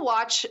 like, people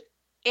watch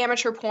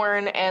amateur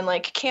porn and,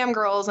 like, cam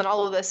girls and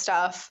all of this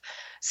stuff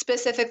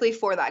specifically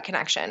for that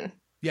connection.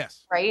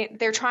 Yes. Right?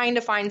 They're trying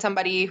to find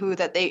somebody who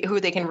they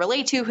can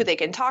relate to, who they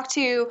can talk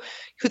to,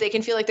 who they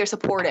can feel like they're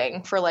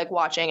supporting for, like,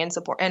 watching and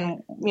support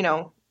and, you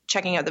know,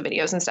 checking out the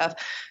videos and stuff.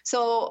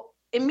 So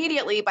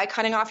immediately by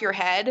cutting off your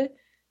head,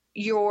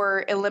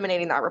 you're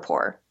eliminating that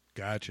rapport.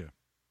 Gotcha.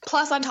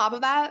 Plus, on top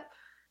of that,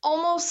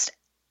 almost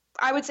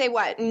I would say,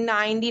 what,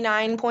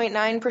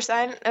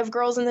 99.9% of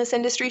girls in this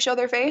industry show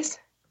their face?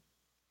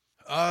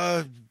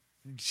 Yeah,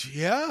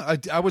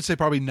 I would say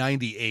probably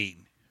 98.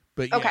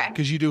 But yeah, Okay.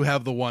 because you do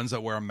have the ones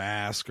that wear a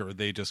mask or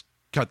they just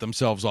cut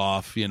themselves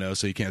off,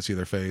 so you can't see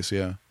their face.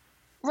 Yeah.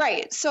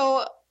 Right.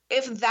 So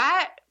if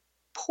that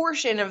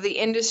portion of the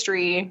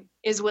industry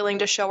is willing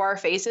to show our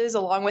faces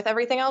along with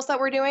everything else that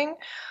we're doing,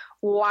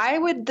 why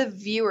would the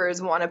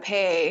viewers want to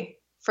pay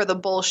for the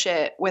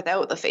bullshit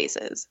without the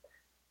faces?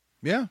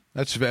 Yeah,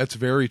 that's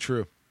very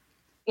true.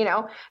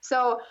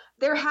 So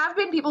there have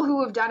been people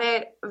who have done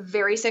it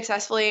very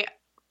successfully.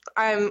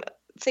 I'm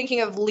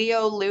thinking of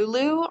Leo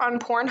Lulu on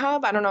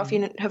Pornhub. I don't know if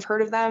you have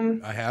heard of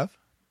them. I have.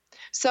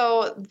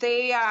 So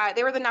they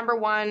were the number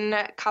one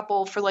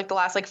couple for like the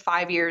last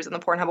 5 years in the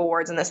Pornhub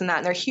Awards and this and that,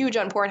 and they're huge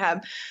on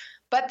Pornhub.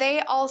 But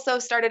they also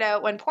started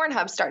out when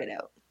Pornhub started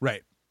out.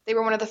 Right. They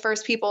were one of the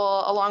first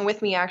people, along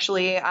with me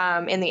actually,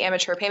 in the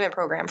amateur payment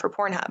program for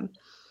Pornhub.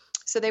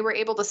 So they were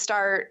able to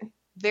start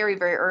very,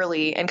 very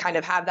early and kind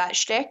of have that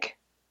shtick.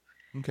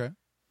 Okay.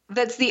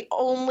 That's the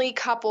only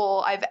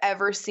couple I've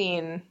ever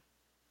seen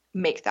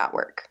make that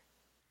work.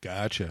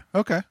 Gotcha.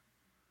 Okay.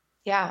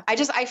 Yeah.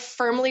 I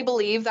firmly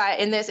believe that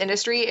in this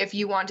industry, if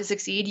you want to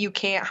succeed, you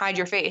can't hide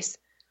your face.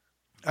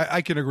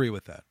 I can agree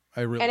with that.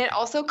 I really And it can.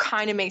 also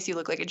kind of makes you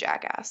look like a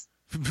jackass.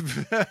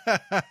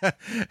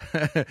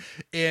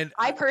 And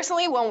I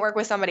personally won't work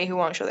with somebody who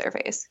won't show their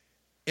face.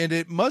 And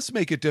it must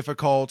make it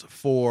difficult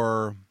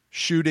for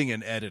shooting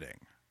and editing.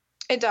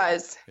 It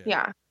does.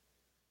 Yeah.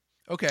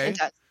 Okay. It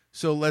does.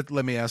 So let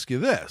me ask you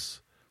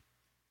this.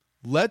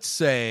 Let's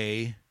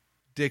say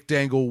Dick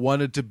Dangle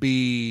wanted to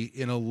be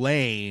in a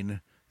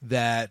lane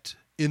that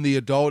in the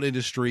adult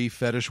industry,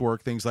 fetish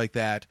work, things like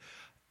that,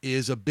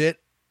 is a bit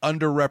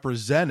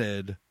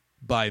underrepresented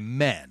by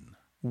men.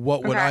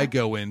 What would I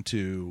go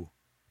into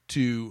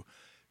to,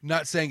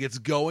 not saying it's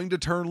going to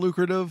turn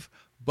lucrative,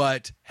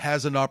 but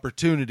has an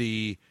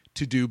opportunity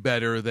to do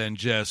better than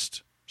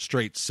just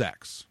straight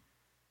sex?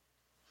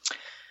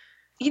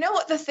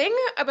 The thing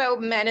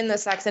about men in the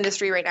sex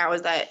industry right now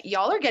is that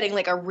y'all are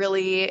getting a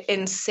really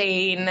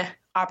insane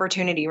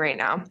opportunity right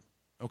now.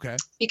 Okay.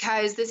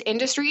 Because this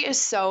industry is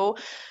so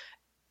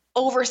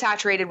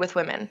oversaturated with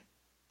women.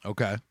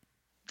 Okay.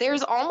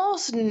 There's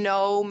almost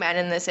no men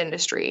in this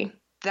industry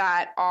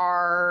that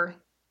are,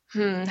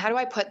 how do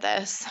I put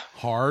this?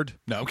 Hard?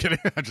 No, I'm kidding.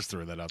 I just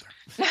threw that out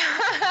there.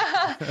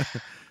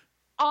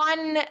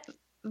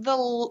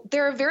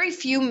 There are very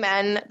few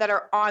men that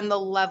are on the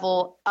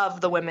level of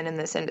the women in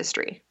this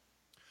industry.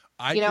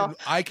 I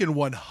can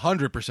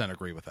 100%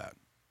 agree with that.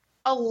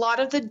 A lot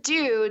of the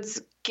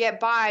dudes get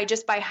by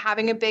just by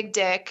having a big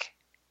dick,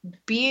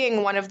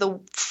 being one of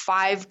the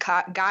 5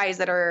 guys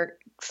that are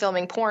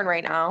filming porn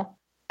right now.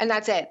 And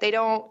that's it. They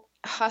don't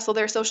hustle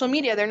their social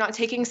media. They're not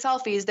taking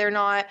selfies. They're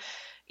not,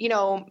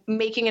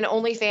 making an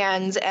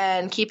OnlyFans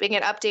and keeping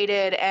it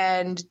updated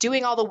and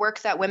doing all the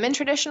work that women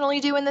traditionally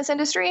do in this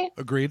industry.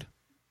 Agreed.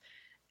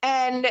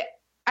 And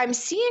I'm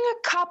seeing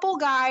a couple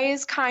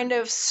guys kind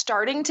of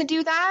starting to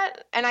do that.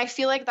 And I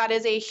feel like that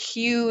is a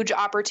huge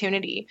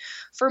opportunity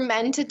for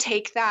men to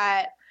take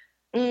that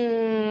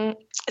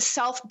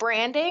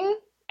self-branding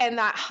and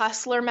that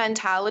hustler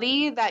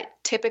mentality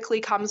that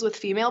typically comes with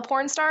female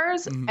porn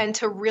stars and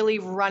to really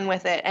run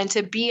with it and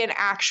to be an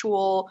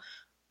actual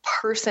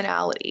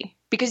personality.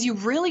 Because you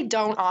really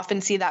don't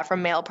often see that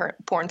from male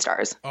porn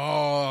stars.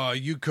 Oh,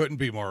 you couldn't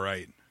be more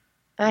right.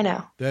 I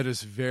know. That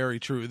is very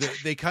true.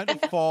 They kind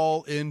of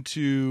fall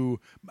into,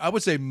 I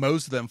would say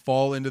most of them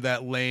fall into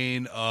that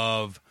lane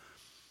of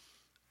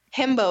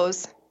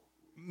himbos.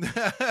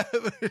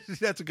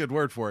 That's a good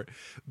word for it.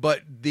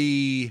 But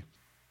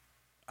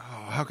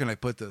how can I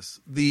put this?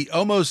 The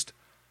almost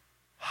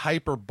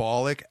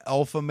hyperbolic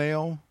alpha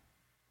male,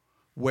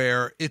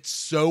 where it's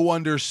so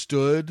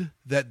understood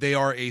that they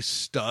are a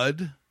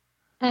stud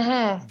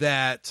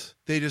that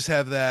they just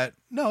have that,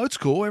 no, it's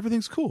cool,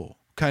 everything's cool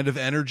kind of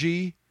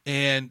energy.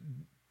 And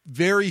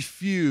very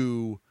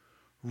few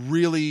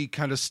really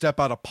kind of step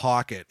out of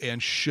pocket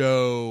and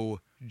show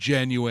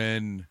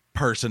genuine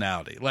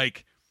personality.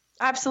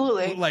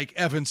 Absolutely. Like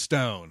Evan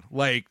Stone,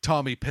 like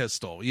Tommy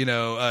Pistol,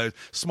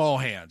 Small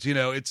Hands,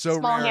 it's so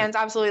Small rare. Hands,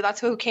 absolutely. That's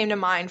who came to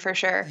mind for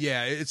sure.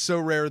 Yeah, it's so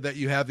rare that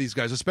you have these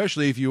guys,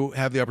 especially if you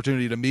have the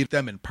opportunity to meet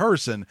them in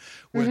person,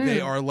 where they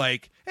are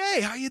like,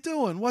 hey, how you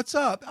doing? What's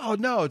up? Oh,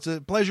 no, it's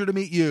a pleasure to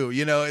meet you,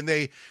 and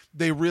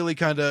they really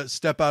kind of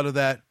step out of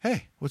that,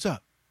 hey, what's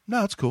up?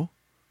 No, it's cool.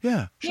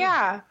 Yeah. Sure.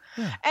 Yeah.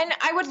 And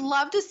I would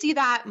love to see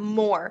that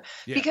more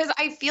because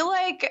I feel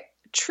like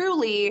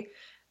truly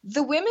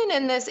the women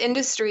in this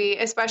industry,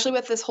 especially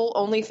with this whole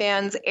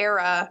OnlyFans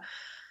era,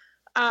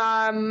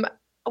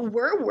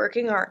 we're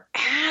working our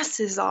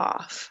asses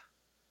off.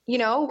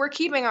 We're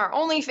keeping our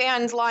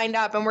OnlyFans lined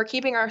up and we're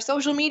keeping our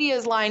social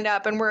medias lined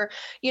up and we're,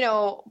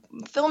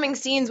 filming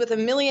scenes with a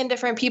million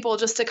different people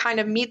just to kind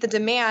of meet the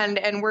demand.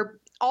 And we're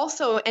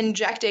also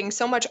injecting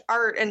so much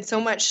art and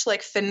so much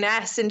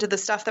finesse into the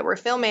stuff that we're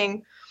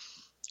filming.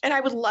 And I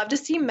would love to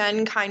see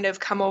men kind of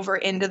come over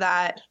into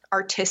that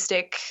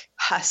artistic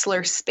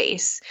hustler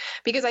space,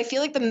 because I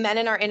feel like the men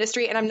in our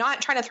industry, and I'm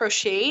not trying to throw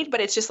shade,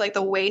 but it's just like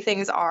the way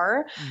things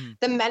are.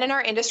 The men in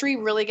our industry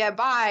really get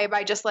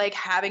by just like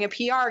having a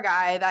PR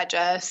guy that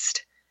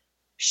just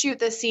shoot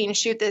this scene,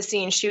 shoot this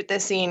scene, shoot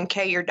this scene.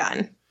 Okay, you're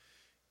done.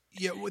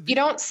 Yeah, well, You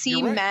don't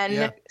see right. men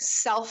Yeah.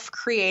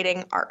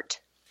 self-creating art.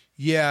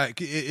 Yeah,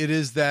 it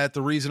is that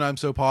the reason I'm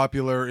so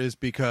popular is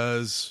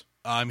because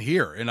I'm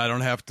here and I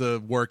don't have to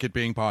work at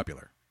being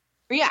popular.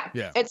 Yeah.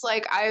 Yeah. It's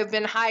like I've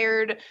been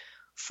hired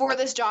for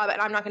this job and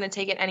I'm not going to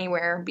take it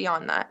anywhere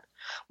beyond that.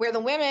 Where the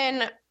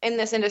women in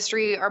this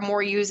industry are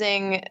more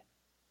using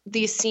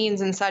these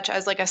scenes and such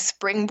as like a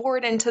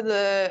springboard into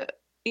the,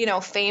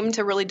 fame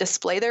to really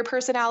display their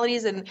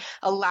personalities and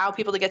allow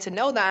people to get to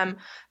know them.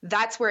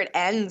 That's where it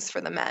ends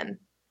for the men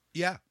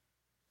Yeah.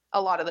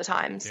 a lot of the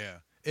times. Yeah.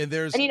 And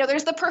there's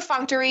there's the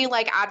perfunctory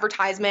like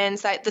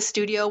advertisements that the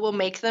studio will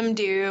make them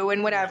do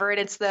and whatever. And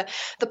it's the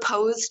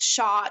posed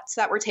shots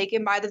that were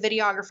taken by the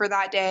videographer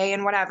that day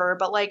and whatever.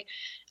 But like,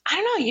 I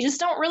don't know, you just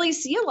don't really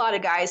see a lot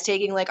of guys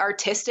taking like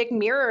artistic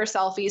mirror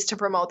selfies to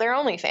promote their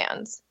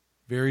OnlyFans.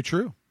 very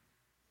true.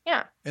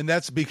 Yeah. And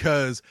that's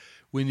because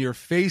when you're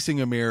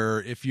facing a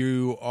mirror, if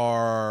you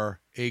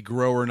are a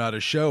grower, not a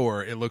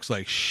shower, it looks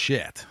like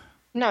shit.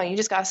 No, you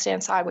just got to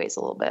stand sideways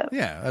a little bit.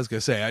 Yeah, I was going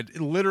to say,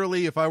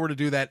 literally, if I were to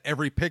do that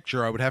every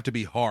picture, I would have to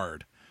be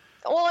hard.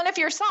 Well, and if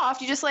you're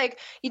soft, you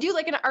do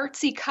like an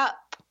artsy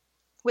cup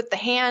with the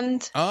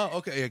hand, Oh,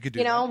 okay. I could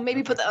do that.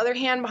 maybe put the other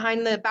hand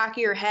behind the back of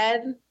your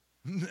head.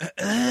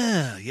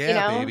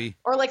 Yeah, baby.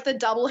 Or like the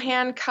double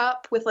hand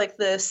cup with like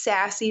the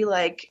sassy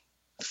like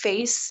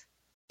face.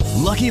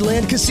 Lucky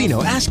Land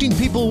Casino, asking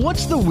people,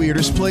 what's the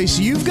weirdest place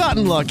you've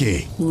gotten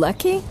lucky?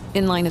 Lucky?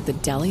 In line at the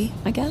deli,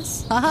 I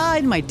guess? Aha,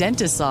 in my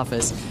dentist's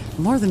office.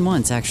 More than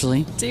once,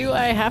 actually. Do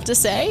I have to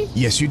say?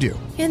 Yes, you do.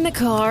 In the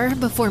car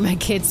before my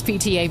kids'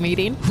 PTA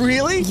meeting.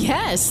 Really?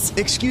 Yes.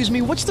 Excuse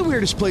me, what's the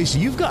weirdest place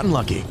you've gotten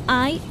lucky?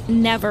 I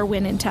never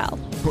win and tell.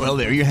 Well,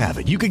 there you have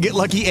it. You can get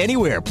lucky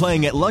anywhere,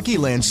 playing at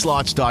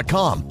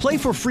LuckyLandSlots.com. Play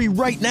for free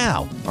right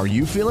now. Are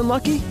you feeling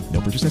lucky?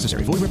 No purchase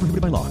necessary. Void where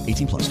prohibited by law.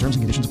 18+. Terms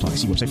and conditions apply.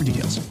 See website for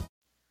details.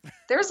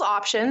 There's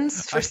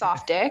options for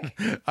soft dick.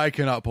 I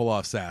cannot pull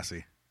off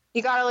sassy.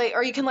 You gotta like,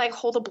 or you can like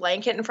hold a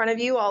blanket in front of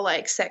you, all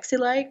like sexy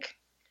like,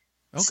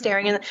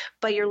 staring in,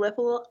 bite your lip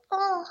a little.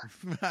 Oh.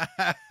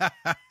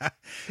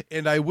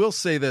 And I will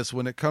say this,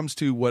 when it comes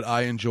to what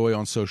I enjoy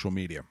on social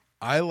media,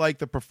 I like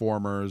the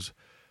performers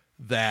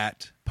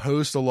that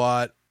post a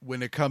lot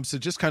when it comes to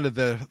just kind of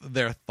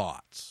their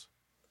thoughts.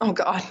 Oh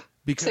God.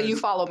 Because so you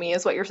follow me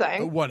is what you're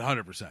saying?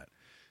 100%.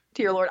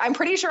 Dear Lord. I'm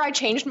pretty sure I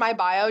changed my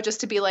bio just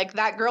to be like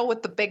that girl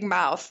with the big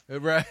mouth.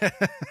 Right.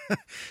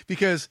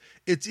 Because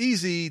it's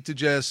easy to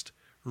just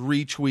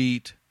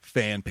retweet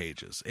fan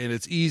pages, and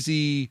it's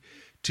easy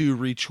to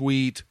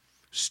retweet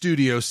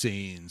studio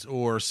scenes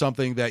or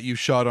something that you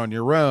shot on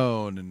your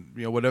own,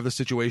 and whatever the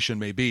situation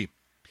may be.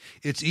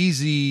 It's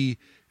easy.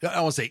 I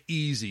don't want to say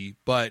easy,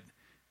 but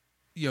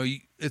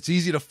it's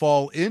easy to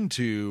fall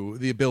into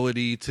the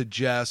ability to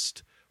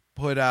just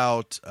put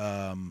out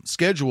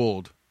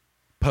scheduled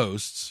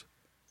posts,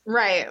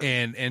 right,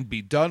 and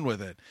be done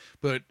with it.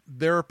 But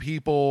there are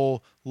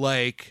people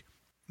like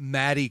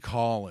Maddie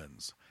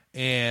Collins,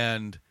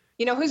 and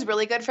who's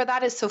really good for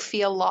that is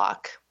Sophia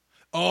Locke.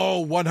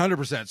 Oh,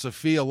 100%.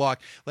 Sophia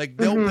Locke. Like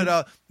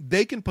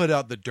they can put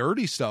out the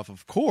dirty stuff,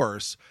 of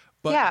course,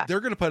 but they're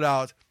going to put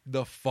out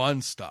the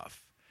fun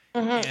stuff.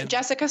 And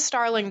Jessica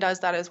Starling does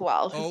that as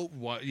well.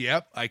 Oh,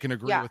 yep. I can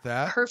agree with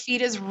that. Her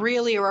feed is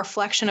really a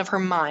reflection of her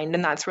mind,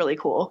 and that's really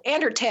cool.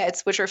 And her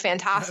tits, which are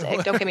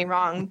fantastic. Don't get me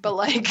wrong. But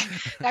like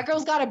that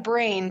girl's got a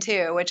brain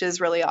too, which is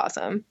really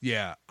awesome.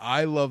 Yeah.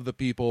 I love the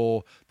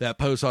people that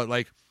post on,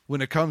 like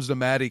when it comes to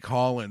Maddie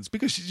Collins,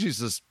 because she's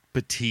this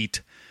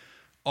petite,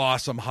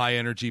 awesome, high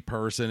energy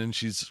person, and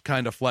she's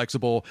kind of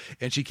flexible,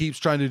 and she keeps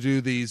trying to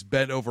do these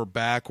bent over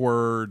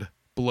backward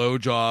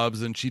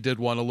blowjobs, and she did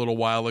one a little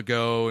while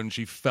ago and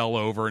she fell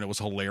over and it was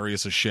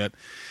hilarious as shit.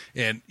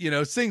 And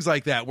it's things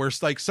like that where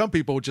it's like some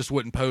people just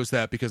wouldn't post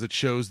that because it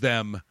shows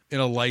them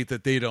in a light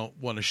that they don't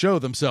want to show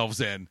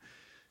themselves in.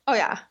 Oh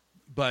yeah.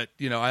 But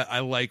I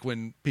like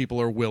when people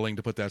are willing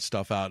to put that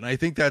stuff out, and I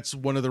think that's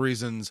one of the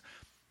reasons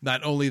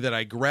not only that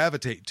I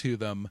gravitate to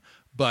them,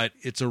 but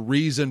it's a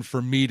reason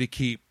for me to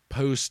keep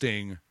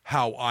posting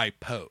how I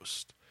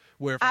post,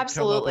 where if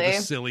Absolutely. I come up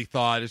with a silly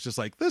thought, it's just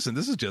like, listen,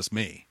 this is just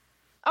me.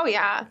 Oh,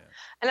 yeah.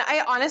 And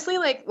I honestly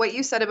like what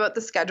you said about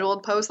the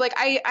scheduled post. Like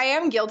I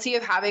am guilty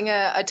of having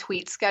a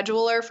tweet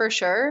scheduler for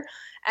sure.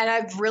 And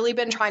I've really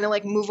been trying to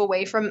like move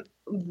away from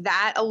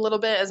that a little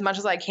bit as much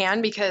as I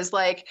can, because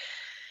like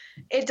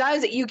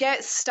you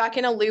get stuck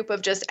in a loop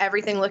of just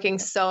everything looking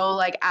so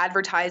like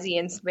advertising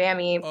and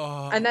spammy.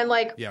 And then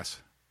like, yes.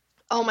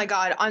 Oh my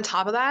God. On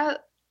top of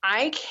that,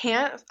 I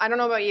don't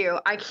know about you.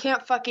 I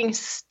can't fucking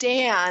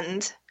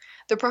stand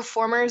the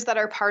performers that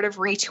are part of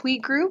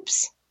retweet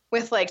groups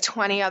with like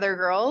 20 other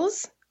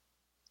girls.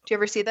 Do you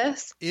ever see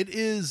this? It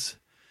is,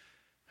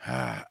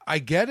 I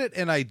get it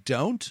and I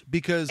don't,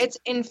 because it's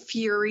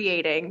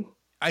infuriating.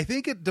 I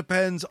think it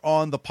depends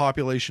on the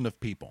population of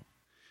people,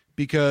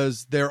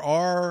 because there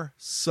are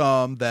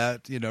some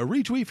that,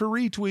 retweet for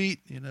retweet,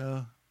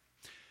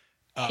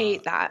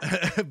 hate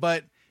that.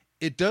 But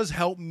it does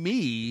help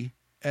me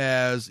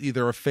as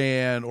either a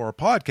fan or a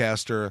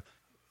podcaster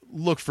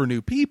look for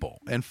new people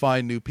and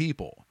find new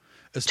people.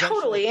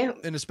 Totally.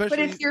 And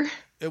especially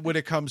when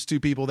it comes to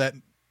people that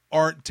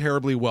aren't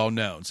terribly well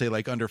known, say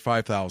like under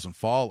 5,000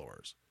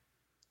 followers.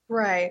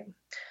 Right.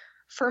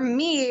 For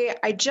me,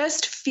 I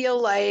just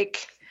feel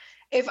like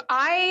if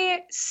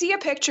I see a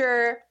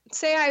picture,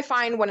 say I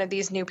find one of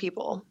these new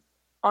people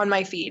on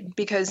my feed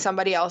because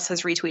somebody else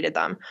has retweeted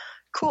them.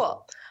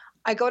 Cool.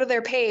 I go to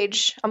their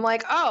page. I'm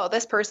like, oh,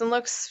 this person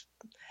looks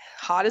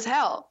hot as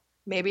hell.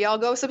 Maybe I'll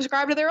go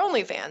subscribe to their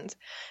OnlyFans.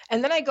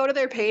 And then I go to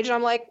their page and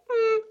I'm like,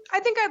 I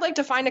think I'd like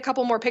to find a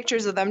couple more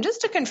pictures of them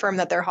just to confirm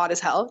that they're hot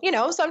as hell.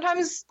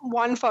 Sometimes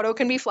one photo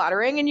can be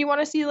flattering and you want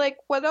to see like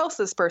what else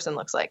this person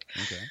looks like.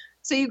 Okay.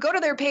 So you go to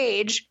their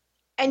page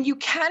and you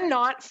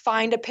cannot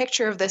find a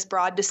picture of this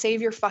broad to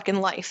save your fucking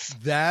life.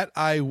 That,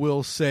 I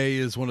will say,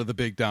 is one of the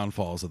big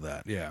downfalls of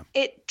that. Yeah.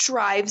 It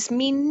drives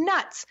me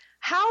nuts.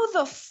 How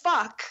the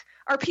fuck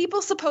are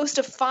people supposed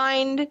to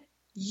find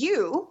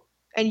you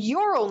and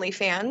your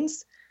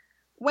OnlyFans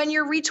when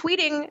you're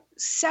retweeting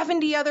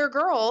 70 other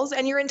girls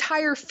and your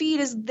entire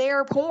feed is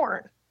their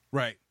porn?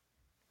 Right.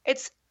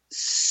 It's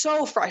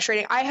so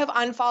frustrating. I have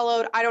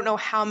unfollowed I don't know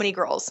how many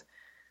girls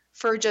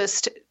for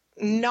just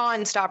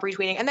nonstop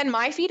retweeting. And then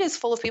my feed is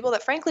full of people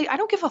that, frankly, I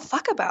don't give a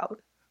fuck about.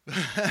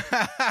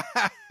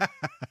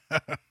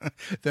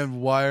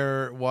 Then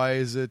why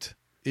is it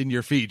in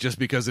your feed? Just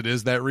because it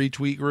is that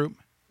retweet group?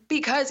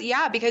 Because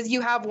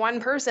you have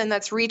one person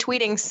that's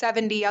retweeting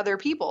 70 other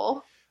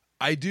people.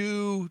 I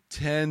do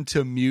tend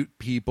to mute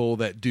people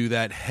that do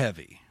that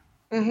heavy.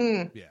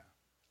 Mm-hmm. Yeah.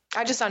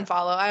 I just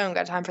unfollow. I don't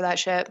got time for that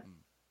shit.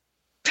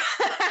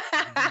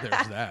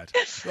 There's that.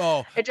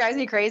 Oh, it drives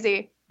me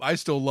crazy. I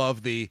still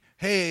love the,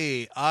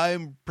 hey,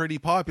 I'm pretty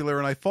popular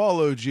and I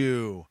followed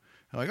you.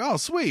 I'm like, oh,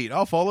 sweet,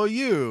 I'll follow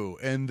you.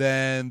 And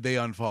then they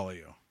unfollow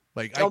you.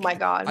 Like, oh my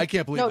God. I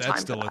can't believe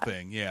that's still a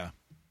thing. Yeah.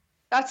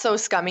 That's so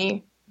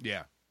scummy.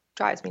 Yeah.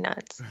 Drives me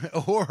nuts.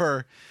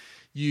 Or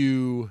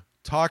you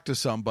talk to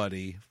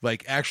somebody,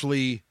 like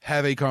actually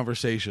have a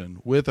conversation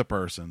with a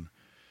person.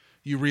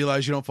 You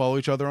realize you don't follow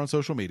each other on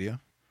social media.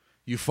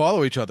 You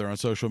follow each other on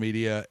social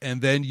media,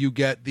 and then you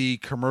get the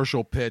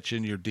commercial pitch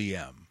in your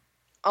DM.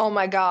 Oh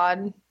my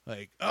God.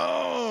 Like,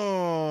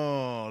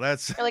 oh,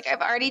 that's like,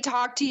 I've already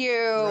talked to you.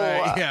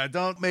 Right, yeah,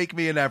 don't make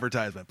me an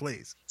advertisement,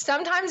 please.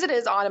 Sometimes it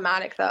is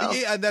automatic, though.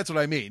 Yeah, and that's what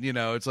I mean.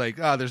 It's like,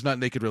 there's nothing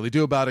they could really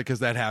do about it because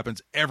that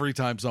happens every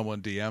time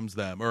someone DMs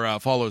them or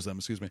follows them,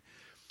 excuse me.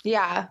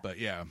 Yeah. But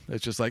yeah,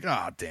 it's just like,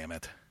 damn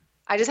it.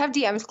 I just have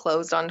DMs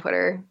closed on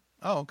Twitter.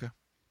 Oh, okay.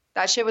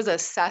 That shit was a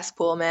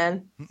cesspool,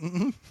 man.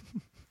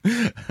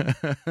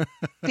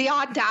 The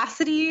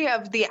audacity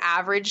of the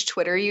average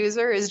Twitter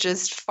user is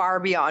just far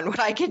beyond what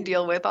I can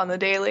deal with on the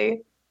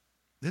daily.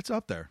 It's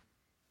up there.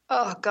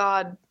 Oh,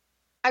 God.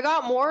 I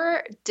got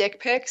more dick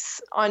pics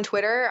on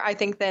Twitter, I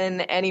think,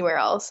 than anywhere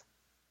else.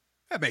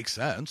 That makes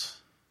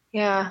sense.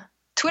 Yeah.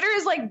 Twitter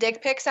is like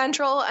dick pic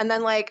central, and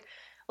then like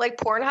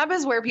Pornhub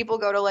is where people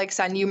go to like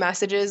send you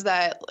messages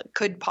that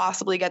could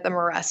possibly get them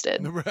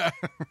arrested.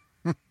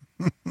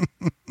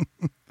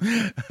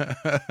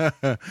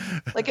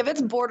 Like if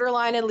it's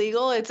borderline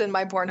illegal, it's in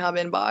my Pornhub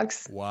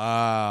inbox.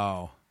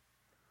 Wow.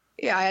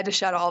 Yeah, I had to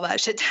shut all that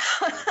shit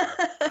down.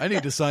 I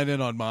need to sign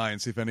in on mine,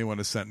 see if anyone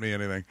has sent me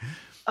anything.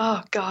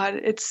 Oh God,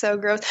 it's so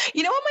gross.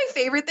 You know what my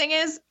favorite thing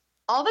is?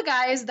 All the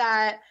guys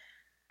that,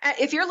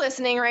 if you're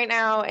listening right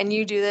now and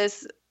you do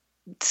this,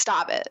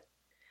 stop it.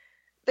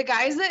 The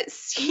guys that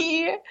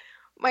see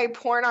my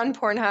porn on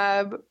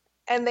Pornhub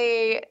and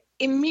they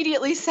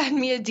immediately send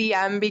me a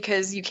DM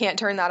because you can't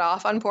turn that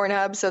off on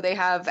Pornhub, so they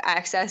have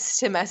access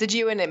to message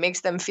you and it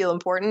makes them feel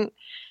important.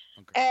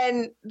 Okay.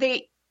 And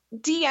they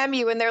DM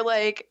you and they're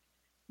like,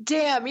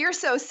 damn, you're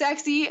so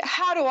sexy.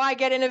 How do I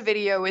get in a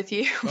video with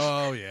you?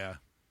 Oh, yeah.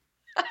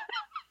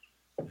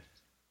 And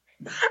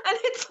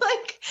it's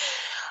like,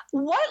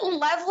 what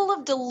level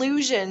of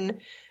delusion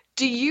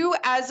do you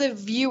as a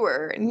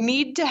viewer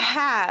need to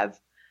have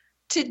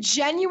to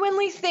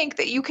genuinely think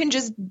that you can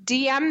just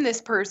DM this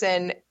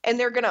person and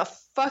they're going to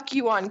fuck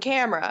you on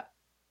camera?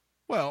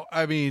 Well,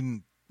 I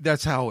mean,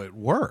 that's how it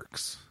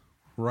works,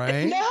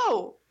 right?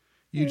 No.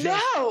 You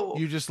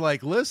just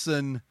like,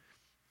 listen,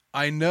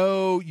 I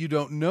know you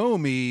don't know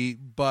me,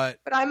 but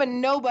I'm a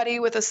nobody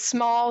with a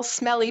small,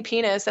 smelly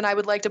penis and I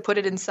would like to put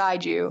it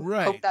inside you.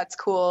 Right. Hope that's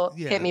cool.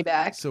 Yeah, hit me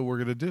back. So we're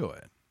going to do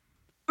it.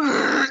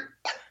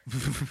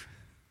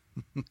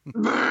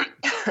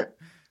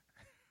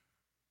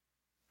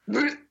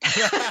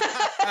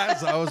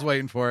 I was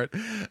waiting for it.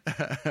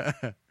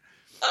 It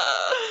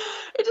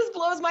just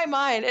blows my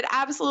mind. It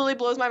absolutely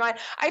blows my mind.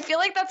 I feel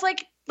like that's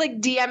like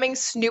DMing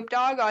Snoop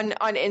Dogg on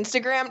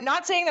Instagram.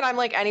 Not saying that I'm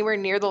like anywhere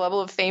near the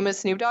level of famous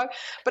Snoop Dogg,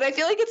 but I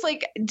feel like it's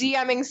like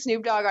DMing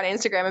Snoop Dogg on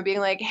Instagram and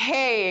being like,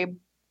 hey,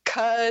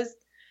 cuz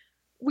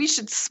we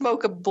should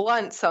smoke a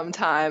blunt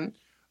sometime.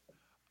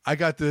 I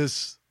got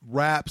this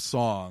rap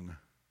song.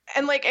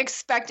 And like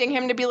expecting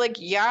him to be like,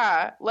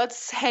 yeah,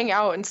 let's hang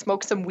out and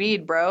smoke some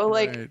weed, bro.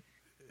 Like, right.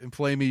 And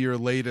play me your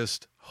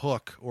latest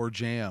hook or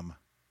jam.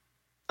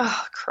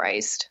 Oh,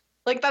 Christ.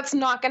 Like, that's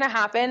not going to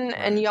happen. Right.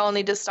 And y'all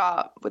need to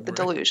stop with the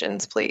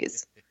delusions,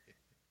 please.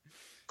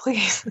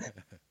 Please. Oh,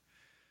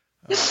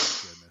 my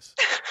goodness.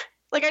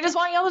 Like, I just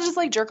want y'all to just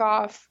like jerk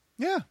off.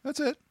 Yeah, that's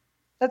it.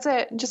 That's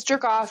it. Just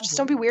jerk off. Just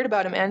don't be weird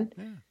about it, man.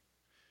 Yeah.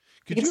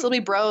 You can still be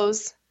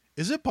bros.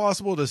 Is it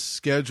possible to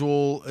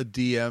schedule a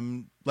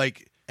DM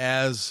like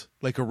as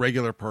like a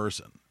regular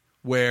person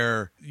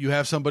where you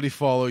have somebody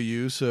follow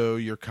you, so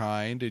you're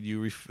kind and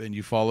you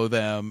follow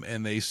them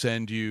and they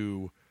send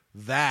you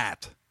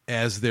that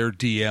as their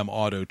DM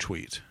auto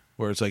tweet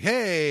where it's like,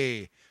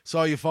 hey,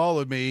 saw you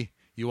followed me.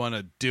 You want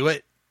to do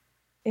it?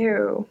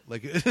 Ew.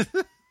 Like,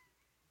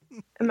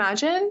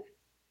 imagine.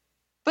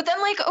 But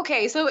then like,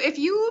 okay, so if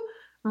you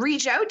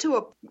reach out to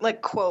a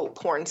like quote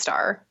porn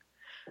star,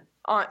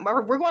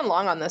 we're going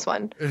long on this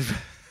one.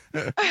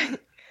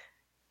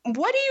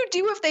 What do you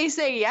do if they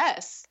say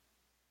yes?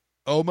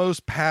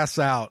 Almost pass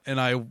out.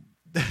 And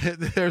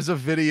there's a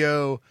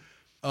video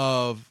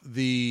of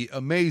the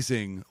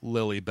amazing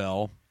Lily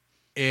Bell,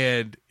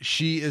 and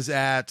she is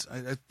at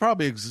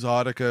probably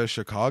Exotica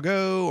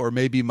Chicago, or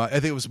maybe I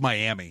think it was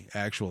Miami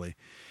actually.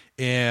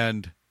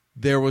 And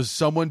there was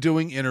someone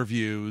doing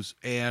interviews,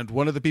 and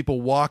one of the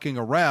people walking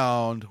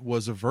around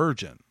was a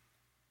virgin.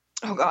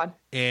 Oh God.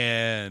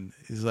 And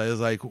he's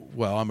like,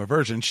 well, I'm a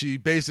virgin. She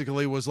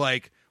basically was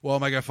like, well,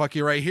 am I going to fuck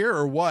you right here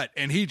or what?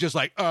 And he just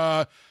like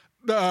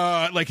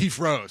he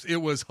froze. It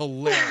was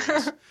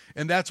hilarious.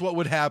 And that's what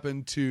would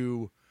happen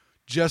to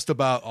just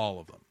about all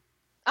of them.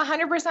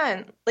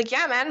 100%. Like,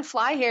 yeah, man,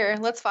 fly here.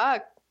 Let's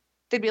fuck.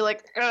 They'd be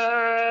like,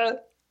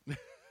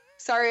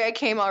 sorry, I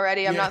came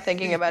already. I'm not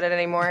thinking about it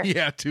anymore.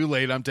 Yeah, too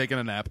late. I'm taking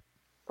a nap.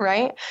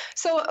 Right?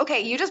 So, okay,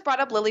 you just brought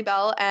up Lily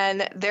Bell,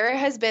 and there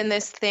has been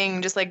this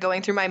thing just like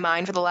going through my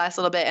mind for the last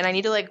little bit, and I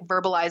need to like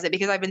verbalize it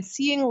because I've been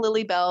seeing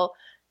Lily Bell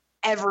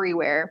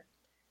everywhere.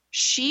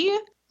 She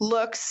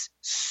looks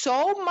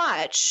so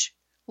much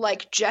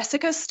like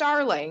Jessica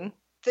Starling.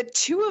 The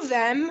two of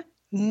them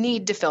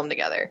need to film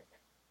together.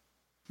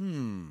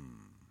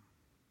 I'm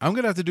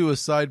going to have to do a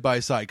side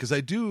by side because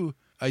I do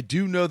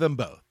know them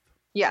both.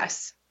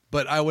 Yes.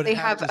 But I would they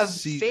have have to a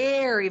see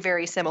very,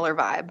 very similar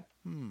vibe.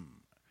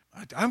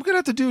 I'm going to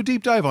have to do a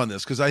deep dive on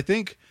this because I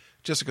think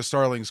Jessica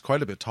Starling is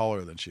quite a bit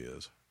taller than she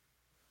is.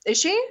 Is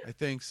she? I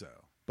think so.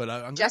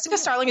 But Jessica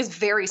Starling is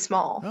very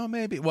small. Oh,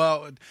 maybe.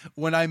 Well,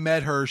 when I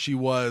met her, she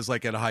was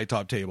like at a high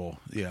top table,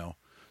 you know.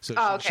 So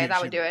okay,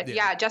 that would do it.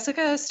 Yeah,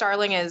 Jessica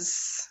Starling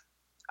is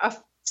a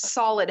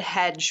solid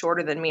head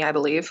shorter than me, I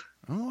believe.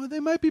 Oh, they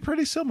might be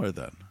pretty similar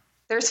then.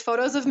 There's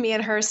photos of me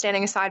and her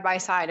standing side by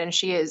side, and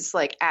she is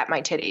like at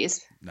my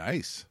titties.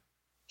 Nice.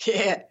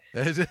 Yeah.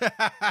 It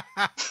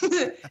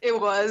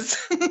was.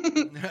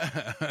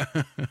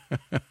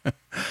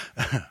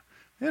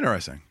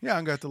 Interesting. Yeah, I'm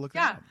going to have to look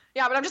that up.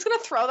 Yeah, but I'm just going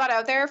to throw that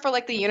out there for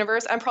like the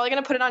universe. I'm probably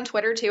going to put it on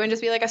Twitter too and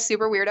just be like a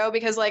super weirdo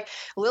because like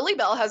Lily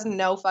Bell has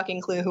no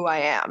fucking clue who I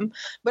am.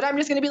 But I'm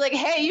just going to be like,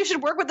 hey, you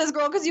should work with this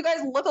girl because you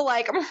guys look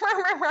alike.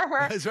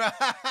 That's right.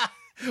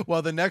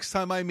 Well, the next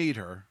time I meet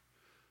her,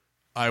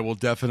 I will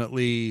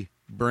definitely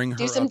bring her.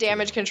 Do some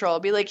damage control.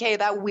 Be like, hey,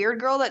 that weird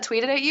girl that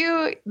tweeted at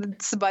you,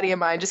 it's a buddy of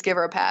mine. Just give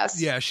her a pass.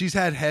 Yeah, she's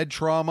had head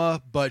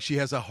trauma, but she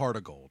has a heart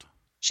of gold.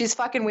 She's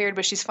fucking weird,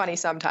 but she's funny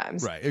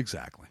sometimes. Right,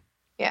 exactly.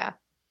 Yeah.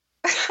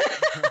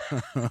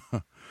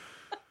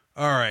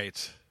 All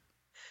right.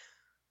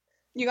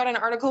 You got an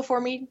article for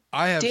me?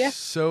 I have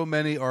so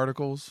many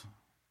articles.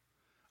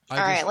 All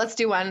right, let's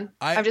do one.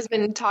 I've just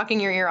been talking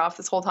your ear off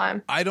this whole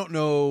time. I don't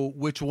know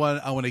which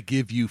one I want to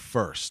give you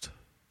first.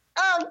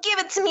 Oh, give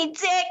it to me,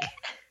 Dick.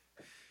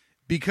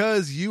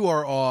 Because you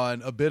are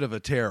on a bit of a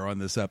tear on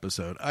this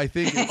episode, I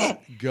think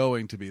it's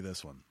going to be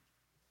this one.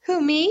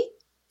 Who, me?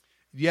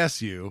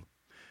 Yes, you.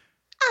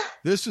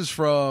 This is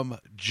from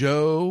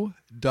joe.co.uk.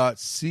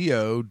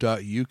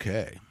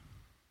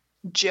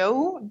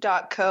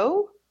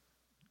 Joe.co?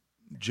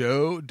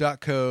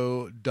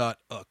 Joe.co.uk.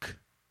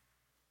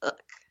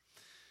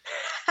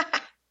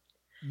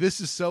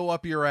 This is so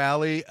up your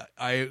alley.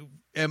 I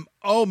am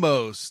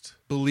almost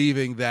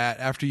believing that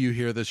after you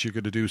hear this, you're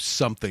going to do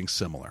something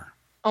similar.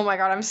 Oh my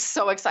God, I'm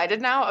so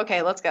excited now.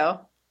 Okay, let's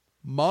go.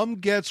 Mom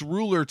gets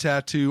ruler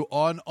tattoo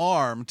on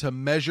arm to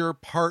measure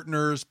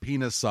partner's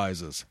penis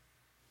sizes.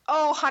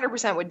 Oh,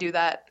 100% would do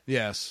that.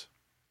 Yes.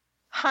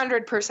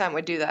 100%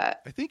 would do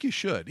that. I think you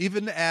should.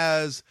 Even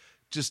as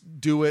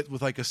just do it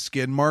with like a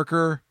skin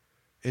marker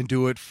and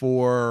do it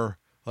for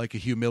like a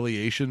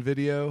humiliation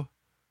video.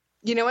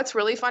 You know what's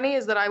really funny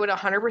is that I would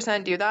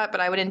 100% do that, but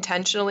I would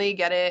intentionally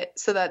get it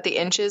so that the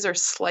inches are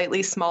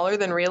slightly smaller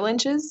than real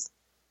inches.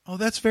 Oh,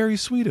 that's very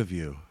sweet of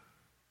you.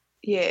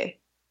 Yeah.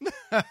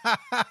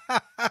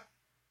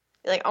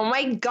 You're like, oh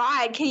my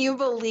God, can you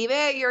believe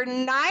it? You're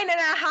 9.5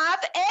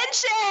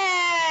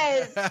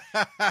 inches.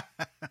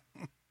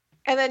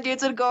 And then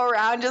dudes would go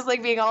around just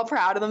like being all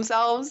proud of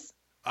themselves.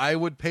 I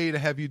would pay to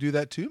have you do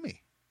that to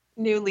me.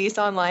 New lease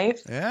on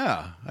life.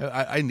 Yeah,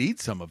 I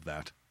need some of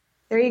that.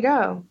 There you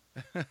go.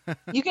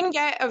 You can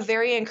get a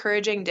very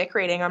encouraging dick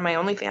rating on my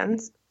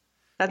OnlyFans.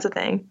 That's a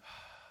thing.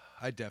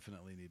 I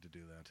definitely need to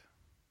do that.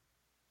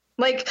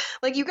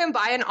 Like you can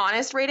buy an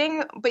honest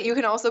rating, but you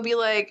can also be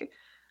like,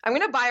 I'm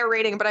going to buy a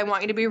rating, but I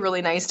want you to be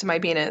really nice to my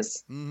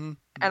penis. Mm-hmm.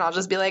 And I'll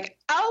just be like,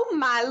 oh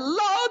my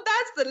Lord,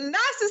 that's the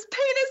nicest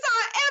penis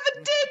I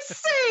ever did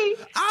see.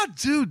 I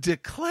do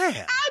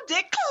declare.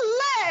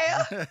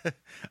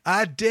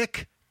 I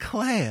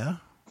declare.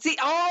 See,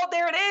 oh,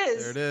 there it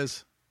is. There it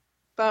is.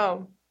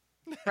 Boom.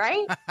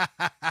 Right?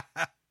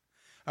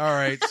 All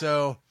right.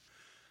 So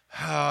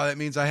that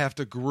means I have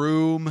to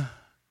groom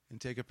and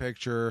take a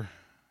picture.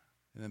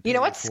 And then you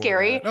know what's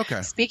scary? That.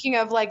 Okay. Speaking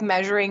of like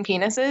measuring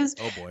penises.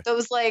 Oh boy.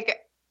 Those like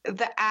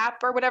the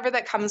app or whatever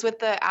that comes with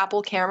the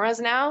Apple cameras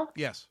now.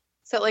 Yes.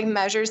 So it like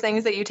measures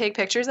things that you take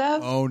pictures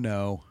of. Oh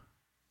no.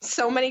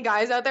 So many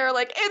guys out there are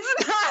like,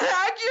 it's not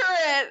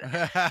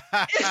accurate.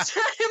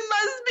 It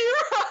must be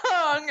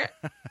wrong.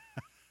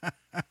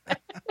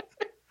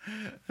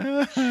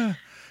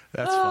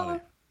 That's funny.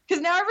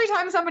 Because now every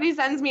time somebody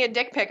sends me a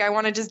dick pic, I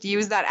want to just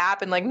use that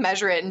app and like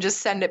measure it and just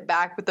send it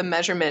back with the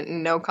measurement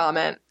and no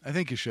comment. I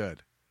think you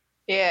should.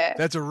 Yeah.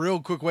 That's a real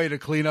quick way to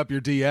clean up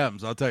your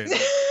DMs, I'll tell you.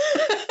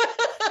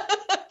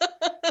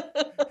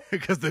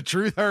 Because the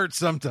truth hurts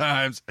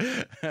sometimes.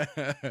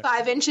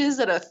 5 inches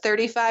at a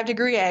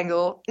 35-degree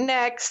angle.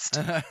 Next.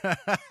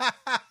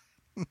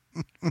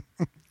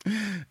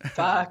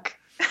 Fuck.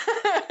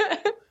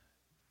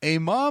 A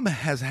mom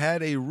has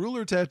had a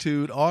ruler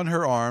tattooed on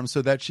her arm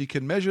so that she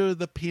can measure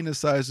the penis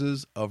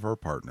sizes of her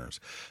partners.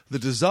 The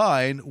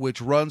design,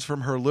 which runs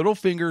from her little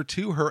finger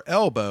to her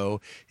elbow,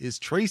 is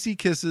Tracy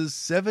Kiss's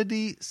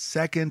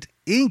 70-second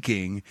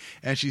inking,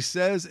 and she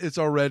says it's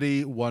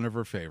already one of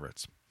her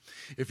favorites.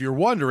 If you're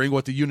wondering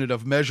what the unit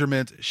of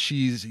measurement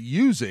she's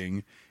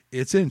using,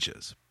 it's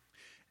inches.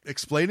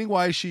 Explaining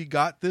why she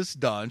got this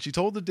done, she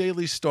told the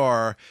Daily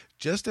Star,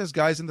 just as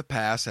guys in the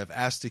past have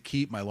asked to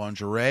keep my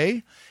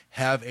lingerie,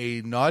 have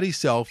a naughty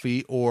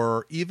selfie,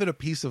 or even a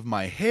piece of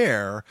my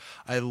hair,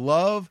 I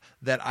love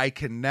that I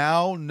can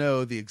now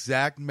know the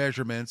exact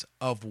measurements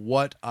of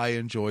what I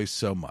enjoy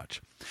so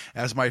much.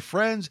 As my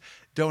friends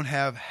don't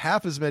have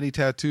half as many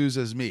tattoos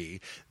as me,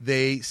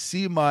 they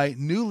see my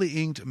newly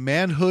inked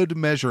manhood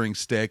measuring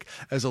stick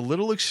as a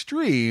little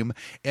extreme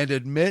and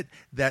admit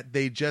that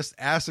they just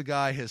ask a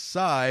guy his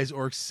size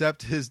or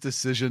accept his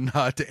decision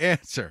not to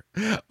answer.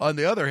 On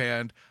the other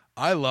hand,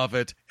 I love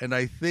it, and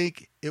I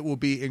think it will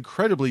be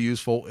incredibly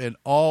useful in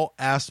all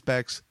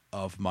aspects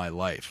of my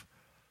life.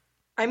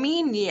 I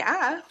mean,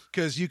 yeah.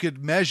 Because you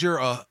could measure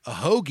a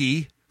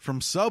hoagie from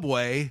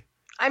Subway.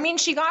 I mean,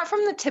 she got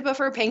from the tip of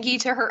her pinky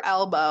to her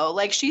elbow.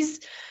 Like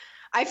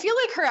I feel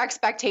like her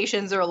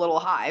expectations are a little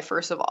high,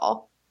 first of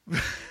all.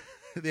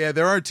 Yeah,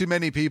 there aren't too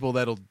many people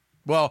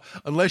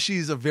unless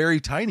she's a very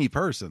tiny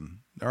person,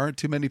 there aren't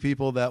too many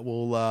people that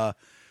will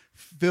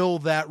fill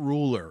that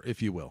ruler,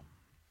 if you will.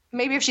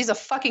 Maybe if she's a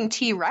fucking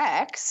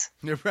T-Rex.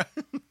 You're right.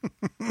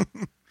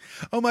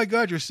 Oh my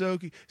God, you're so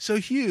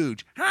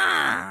huge.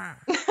 I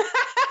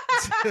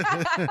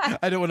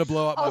don't want to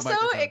blow up my microphone.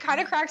 Also, it kind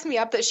of cracks me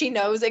up that she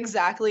knows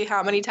exactly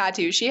how many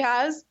tattoos she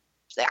has.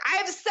 She's like, I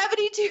have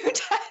 72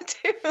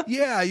 tattoos.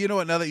 Yeah, you know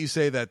what? Now that you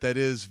say that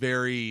is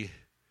very,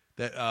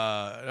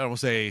 I don't want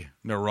to say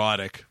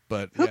neurotic,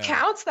 but who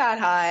counts that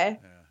high?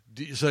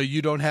 Yeah. So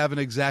you don't have an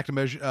exact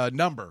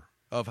number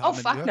of how many?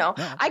 Oh, fuck no.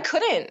 I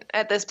couldn't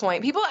at this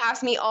point. People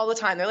ask me all the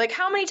time. They're like,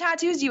 how many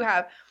tattoos do you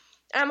have?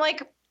 And I'm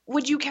like,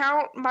 would you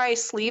count my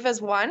sleeve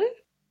as one?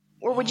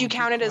 Or would you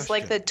count it as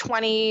like the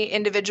 20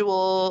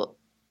 individual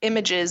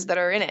images that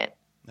are in it?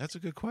 That's a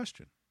good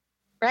question.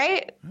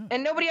 Right? Yeah.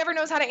 And nobody ever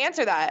knows how to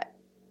answer that.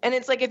 And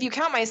it's like, if you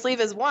count my sleeve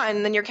as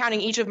one, then you're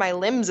counting each of my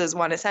limbs as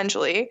one,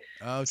 essentially.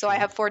 Oh, so I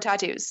have 4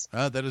 tattoos.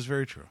 That is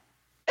very true.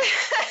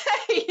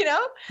 You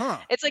know? Huh.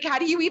 It's like, how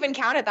do you even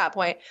count at that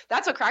point?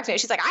 That's what cracks me.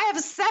 She's like, I have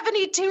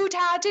 72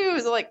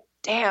 tattoos. I'm like,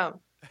 damn.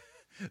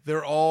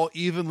 They're all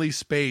evenly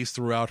spaced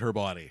throughout her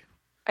body.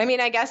 I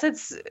mean, I guess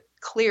it's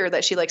clear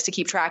that she likes to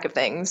keep track of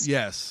things.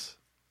 Yes.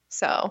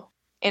 So,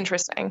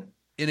 interesting.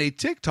 In a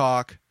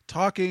TikTok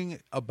talking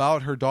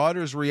about her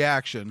daughter's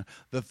reaction,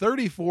 the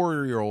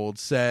 34-year-old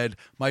said,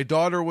 my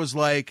daughter was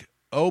like,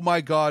 oh my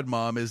God,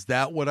 Mom, is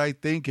that what I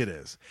think it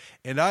is?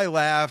 And I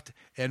laughed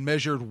and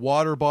measured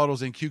water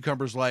bottles and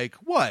cucumbers like,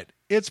 what?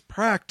 It's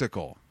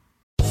practical.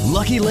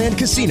 Lucky Land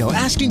Casino,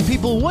 asking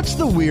people, what's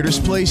the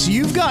weirdest place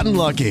you've gotten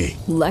lucky?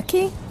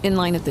 Lucky? In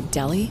line at the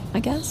deli, I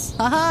guess?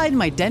 Aha, in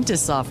my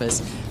dentist's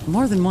office.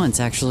 More than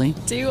once, actually.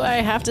 Do I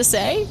have to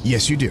say?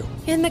 Yes, you do.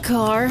 In the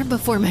car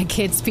before my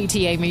kids'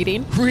 PTA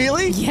meeting.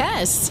 Really?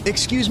 Yes.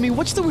 Excuse me,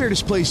 what's the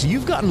weirdest place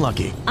you've gotten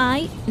lucky?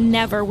 I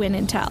never win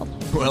and tell.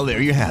 Well,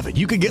 there you have it.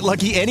 You can get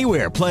lucky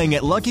anywhere, playing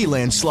at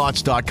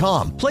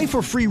LuckyLandSlots.com. Play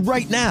for free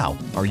right now.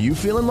 Are you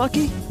feeling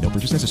lucky? No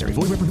purchase necessary.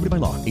 Void where prohibited by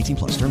law.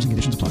 18+. Terms and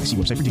conditions apply. See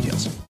website for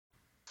details.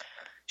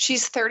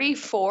 She's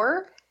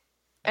 34.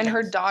 And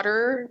her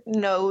daughter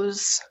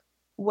knows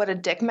what a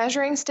dick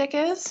measuring stick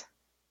is.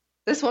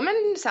 This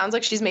woman sounds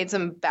like she's made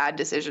some bad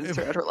decisions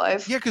throughout her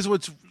life. Yeah, because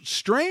what's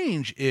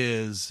strange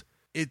is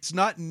it's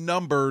not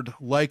numbered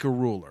like a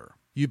ruler.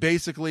 You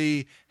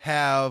basically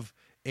have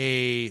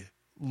a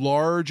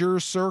larger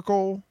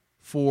circle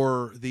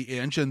for the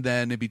inch, and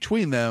then in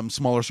between them,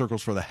 smaller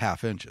circles for the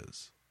half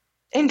inches.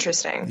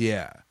 Interesting.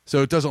 Yeah.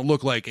 So it doesn't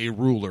look like a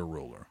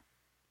ruler.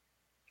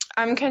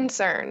 I'm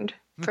concerned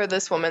for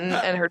this woman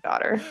and her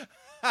daughter.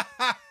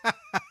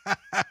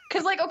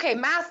 Because, like, okay,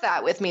 math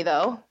that with me,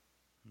 though.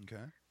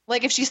 Okay.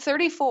 Like, if she's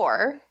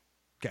 34,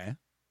 Okay.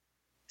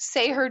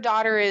 say her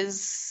daughter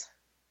is...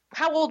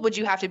 How old would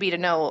you have to be to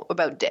know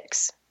about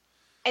dicks?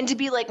 And to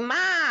be like,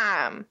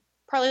 Mom,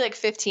 probably like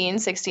 15,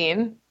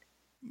 16.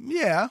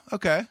 Yeah,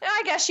 okay.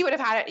 I guess she would have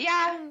had it.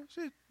 Yeah.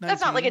 19. That's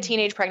not like a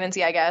teenage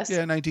pregnancy, I guess. Yeah,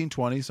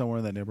 1920, somewhere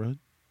in that neighborhood.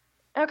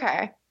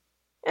 Okay.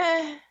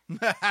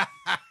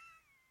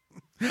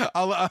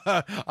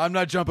 I'm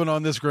not jumping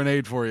on this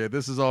grenade for you.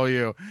 This is all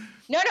you.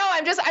 No,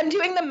 I'm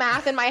doing the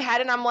math in my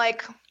head, and I'm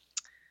like,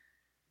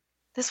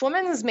 this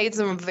woman has made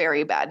some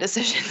very bad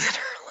decisions in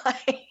her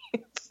life.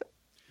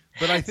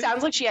 But I think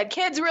sounds like she had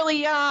kids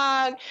really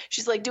young.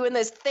 She's like doing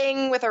this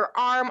thing with her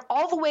arm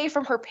all the way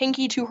from her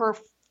pinky to her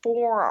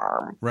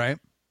forearm. Right.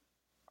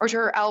 Or to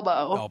her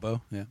elbow.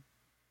 Elbow, yeah.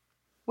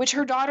 Which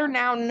her daughter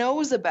now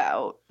knows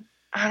about.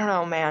 I don't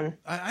know, man.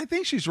 I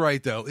think she's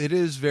right, though. It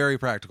is very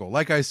practical.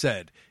 Like I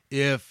said,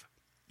 if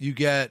you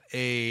get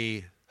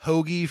a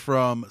hoagie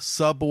from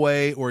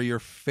Subway or your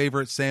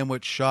favorite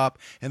sandwich shop,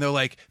 and they're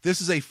like, this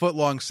is a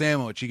foot-long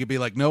sandwich, you could be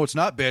like, no, it's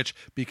not, bitch,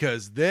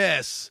 because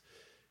this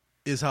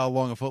is how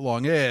long a foot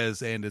long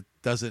is, and it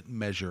doesn't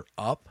measure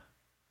up.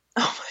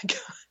 Oh, my God.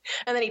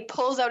 And then he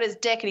pulls out his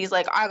dick, and he's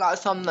like, I got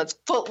something that's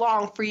foot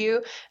long for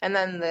you. And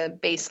then the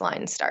bass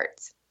line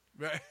starts.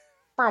 Right.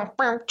 You'd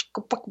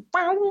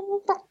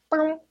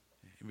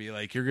be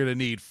like, you're going to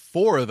need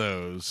 4 of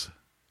those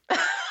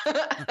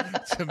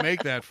to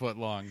make that foot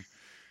long.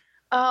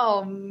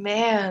 Oh,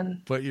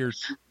 man. Put your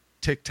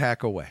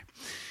tic-tac away.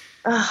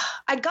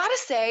 I gotta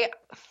say,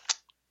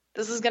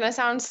 this is gonna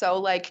sound so,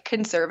 like,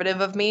 conservative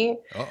of me.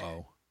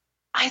 Uh-oh.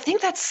 I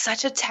think that's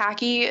such a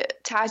tacky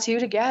tattoo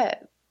to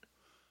get.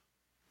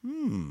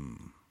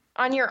 On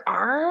your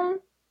arm?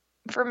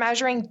 For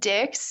measuring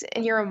dicks?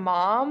 And you're a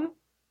mom?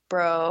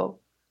 Bro.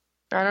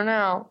 I don't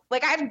know.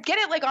 Like, I'd get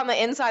it, like, on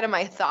the inside of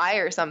my thigh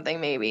or something,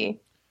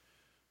 maybe.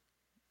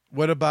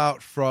 What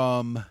about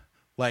from,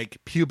 like,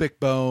 pubic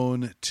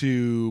bone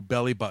to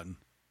belly button?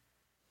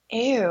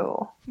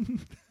 Ew.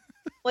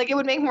 Like, it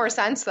would make more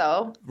sense,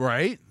 though.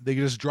 Right? They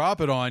could just drop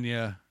it on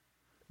you.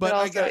 But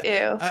also,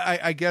 ew.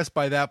 I guess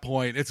by that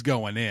point, it's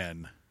going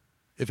in.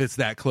 If it's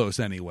that close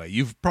anyway.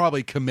 You've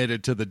probably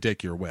committed to the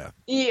dick you're with.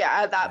 Yeah,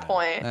 at that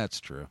point. That's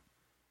true.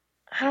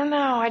 I don't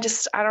know. I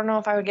don't know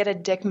if I would get a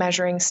dick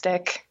measuring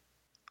stick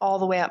all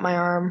the way up my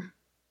arm.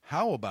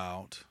 How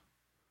about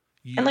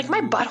you... And, like, my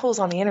butthole's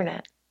on the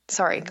internet.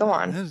 Sorry, go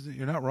on.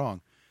 You're not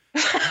wrong.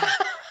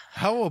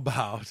 How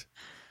about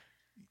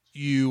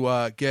you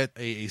get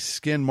a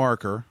skin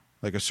marker,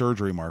 like a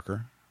surgery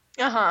marker.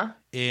 Uh-huh.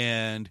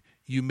 And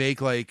you make,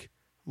 like,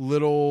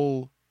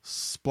 little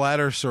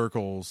splatter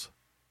circles.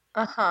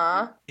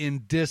 Uh-huh. In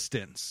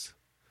distance,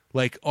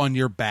 like on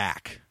your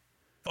back.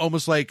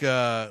 Almost like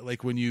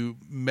when you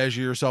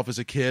measure yourself as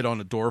a kid on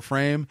a door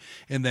frame,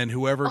 and then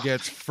whoever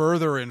gets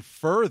further and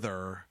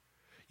further,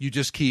 you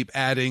just keep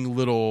adding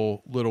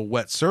little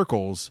wet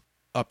circles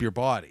up your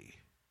body.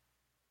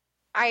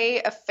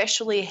 I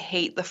officially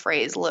hate the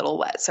phrase little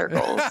wet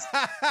circles.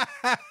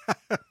 I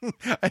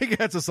think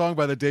that's a song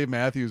by the Dave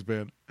Matthews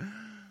Band.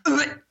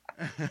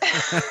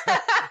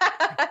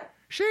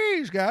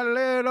 She's got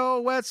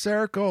little wet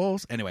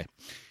circles. Anyway.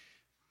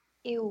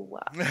 Ew.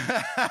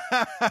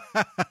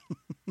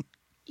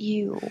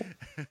 Ew.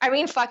 I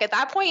mean, fuck, at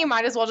that point, you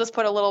might as well just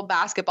put a little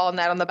basketball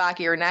net on the back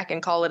of your neck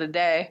and call it a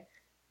day.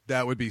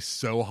 That would be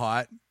so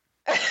hot.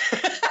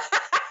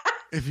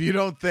 If you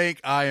don't think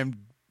I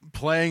am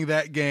playing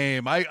that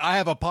game, I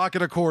have a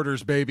pocket of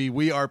quarters, baby.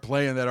 We are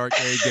playing that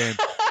arcade game.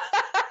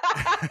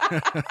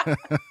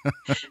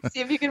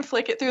 See if you can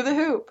flick it through the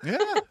hoop. Yeah.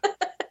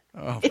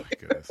 Oh, my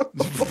goodness.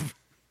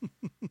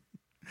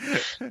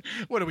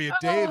 What are we,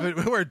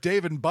 David? We're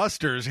Dave and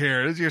Buster's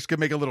here. You're just going to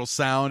make a little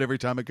sound every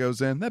time it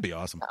goes in. That'd be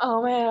awesome.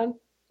 Oh, man.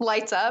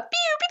 Lights up. Pew,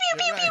 pew,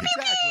 pew, pew, pew,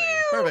 exactly.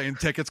 pew. Perfect. And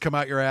tickets come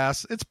out your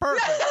ass. It's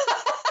perfect.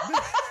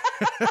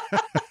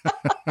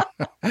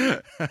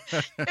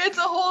 It's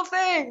a whole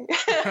thing.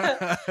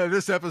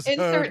 This episode.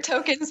 Insert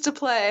tokens to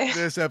play.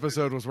 This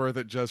episode was worth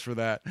it just for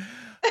that.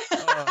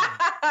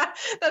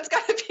 That's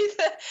got to be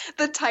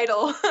the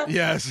title.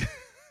 Yes.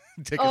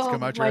 Tickets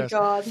come out your ass. Oh,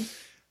 my God.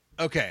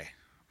 Okay.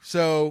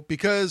 So,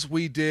 because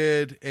we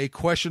did a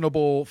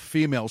questionable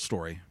female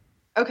story,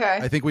 okay,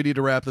 I think we need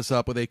to wrap this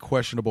up with a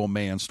questionable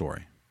man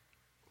story.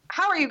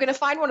 How are you going to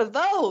find one of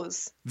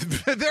those?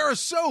 There are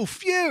so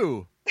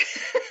few.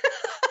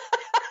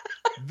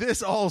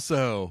 This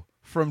also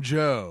from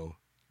joe.co.uk.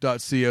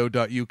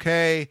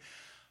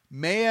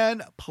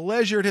 Man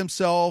pleasured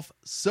himself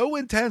so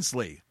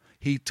intensely,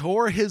 he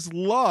tore his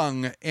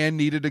lung and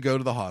needed to go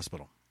to the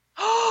hospital.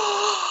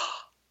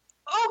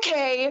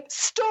 Okay,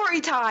 story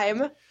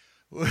time.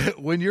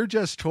 When you're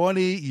just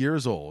 20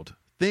 years old,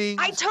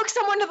 I took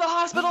someone to the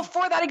hospital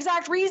for that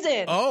exact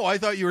reason. Oh, I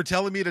thought you were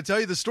telling me to tell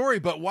you the story,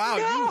 but wow,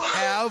 No. You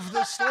have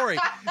the story.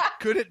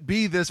 Could it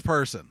be this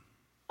person?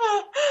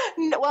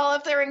 Well,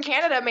 if they're in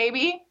Canada,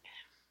 maybe.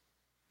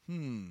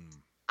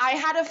 I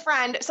had a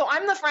friend. So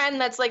I'm the friend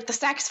that's like the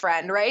sex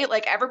friend, right?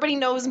 Like everybody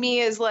knows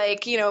me as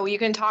like, you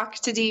can talk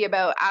to Dee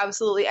about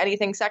absolutely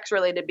anything sex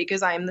related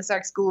because I'm the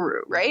sex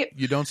guru, right?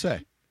 You don't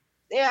say.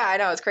 Yeah, I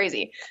know. It's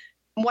crazy.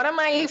 One of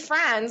my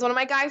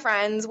guy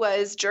friends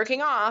was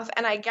jerking off.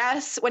 And I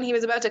guess when he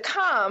was about to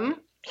come,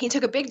 he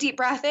took a big deep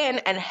breath in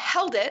and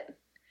held it.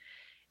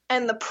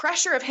 And the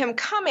pressure of him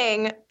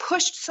coming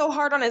pushed so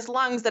hard on his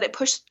lungs that it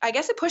pushed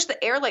the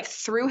air like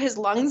through his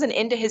lungs and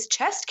into his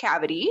chest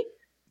cavity.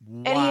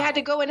 Wow. And he had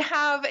to go and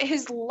have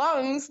his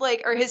lungs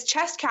or his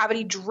chest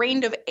cavity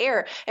drained of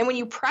air. And when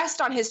you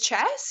pressed on his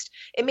chest,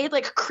 it made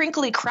like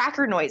crinkly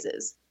cracker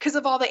noises because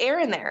of all the air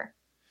in there.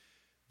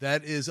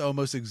 That is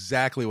almost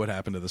exactly what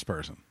happened to this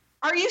person.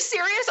 Are you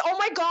serious? Oh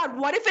my God.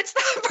 What if it's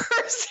that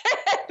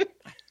person?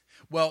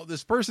 Well,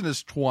 this person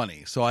is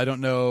 20, so I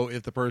don't know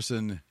if the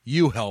person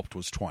you helped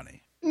was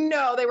 20.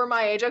 No, they were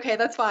my age. Okay,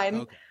 that's fine.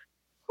 Okay.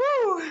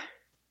 Whew.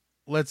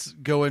 Let's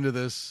go into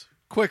this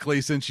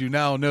quickly since you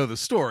now know the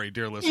story,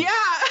 dear listener. Yeah,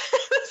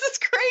 this is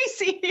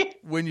crazy.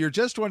 When you're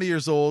just 20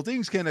 years old,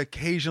 things can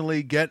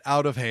occasionally get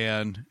out of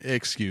hand,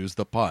 excuse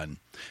the pun.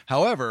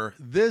 However,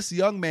 this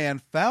young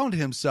man found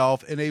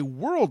himself in a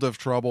world of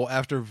trouble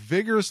after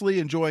vigorously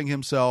enjoying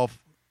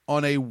himself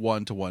on a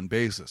one-to-one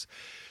basis.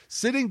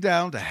 Sitting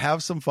down to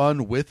have some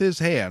fun with his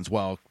hands,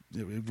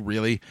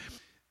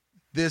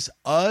 this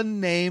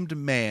unnamed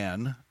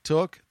man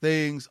took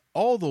things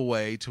all the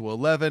way to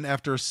 11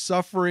 after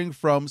suffering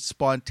from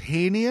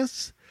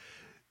spontaneous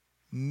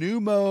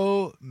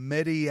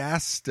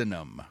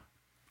pneumomediastinum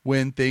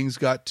when things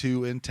got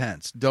too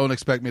intense. Don't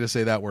expect me to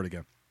say that word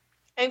again.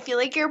 I feel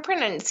like your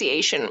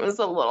pronunciation was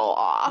a little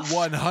off.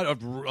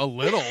 A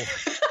little.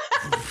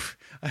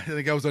 I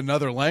think that was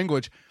another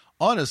language.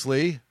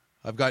 Honestly,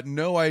 I've got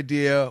no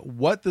idea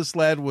what this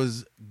lad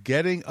was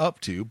getting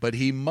up to, but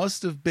he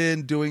must have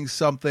been doing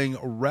something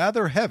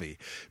rather heavy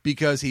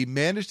because he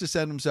managed to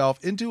send himself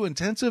into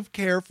intensive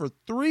care for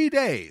 3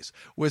 days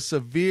with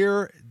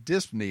severe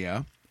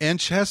dyspnea and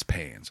chest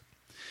pains.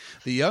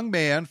 The young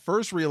man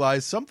first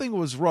realized something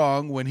was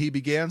wrong when he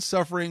began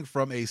suffering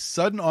from a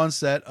sudden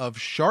onset of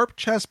sharp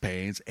chest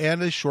pains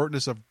and a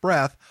shortness of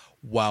breath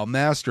while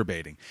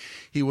masturbating.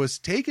 He was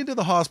taken to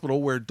the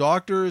hospital where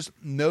doctors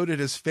noted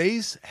his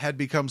face had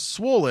become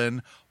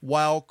swollen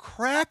while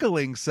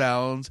crackling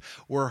sounds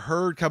were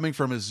heard coming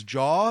from his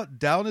jaw,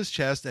 down his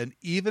chest, and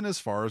even as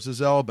far as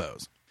his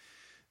elbows.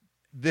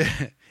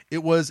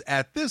 It was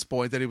at this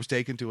point that he was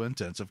taken to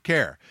intensive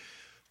care.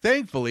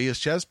 Thankfully, his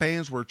chest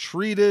pains were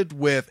treated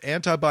with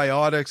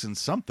antibiotics and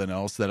something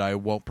else that I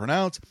won't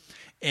pronounce.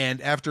 And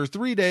after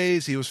 3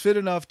 days, he was fit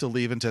enough to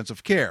leave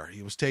intensive care.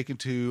 He was taken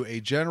to a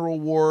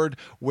general ward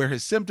where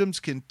his symptoms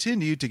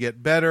continued to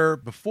get better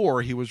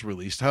before he was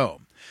released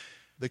home.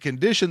 The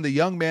condition the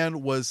young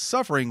man was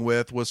suffering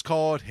with was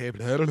called,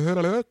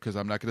 because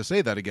I'm not going to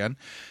say that again,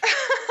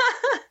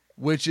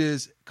 which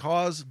is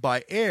caused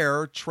by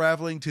air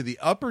traveling to the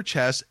upper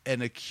chest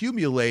and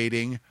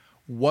accumulating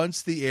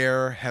once the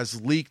air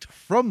has leaked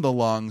from the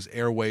lungs,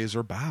 airways,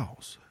 or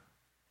bowels.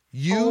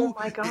 Oh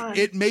my God.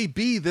 It may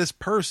be this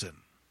person.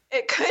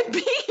 It could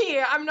be.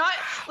 I'm not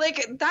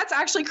that's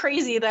actually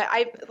crazy that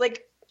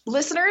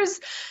listeners,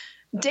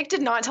 Dick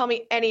did not tell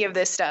me any of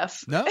this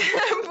stuff. No.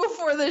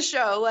 Before the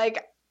show.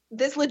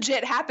 This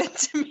legit happened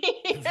to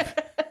me.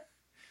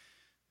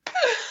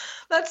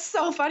 That's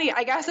so funny.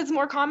 I guess it's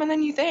more common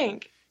than you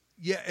think.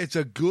 Yeah, it's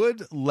a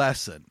good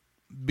lesson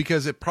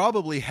because it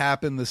probably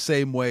happened the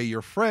same way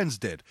your friends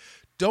did.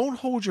 Don't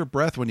hold your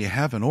breath when you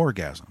have an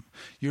orgasm.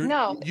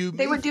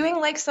 They were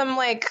doing some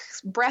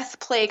breath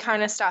play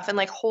kind of stuff and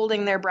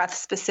holding their breath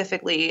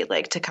specifically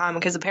to come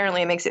because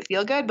apparently it makes it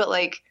feel good, but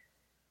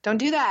don't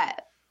do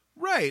that.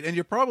 Right. And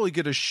you're probably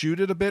going to shoot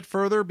it a bit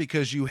further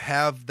because you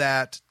have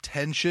that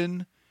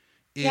tension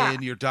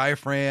in your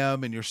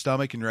diaphragm and your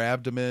stomach and your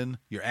abdomen,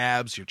 your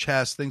abs, your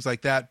chest, things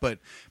like that. But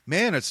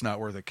man, it's not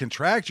worth it.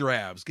 Contract your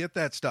abs, get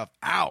that stuff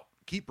out,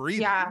 keep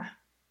breathing.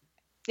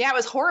 Yeah, it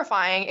was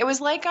horrifying. It was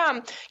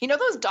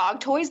those dog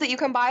toys that you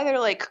can buy that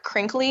are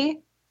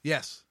crinkly?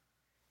 Yes.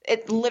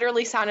 It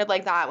literally sounded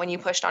like that when you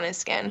pushed on his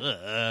skin.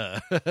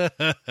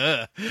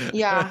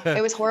 Yeah,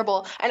 it was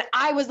horrible. And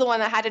I was the one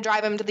that had to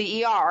drive him to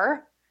the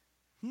ER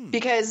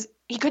because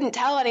he couldn't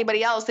tell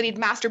anybody else that he'd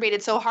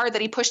masturbated so hard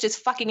that he pushed his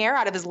fucking air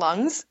out of his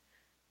lungs.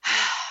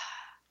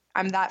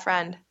 I'm that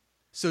friend.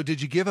 So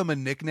did you give him a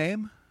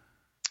nickname?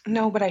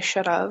 No, but I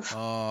should have.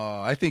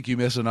 Oh, I think you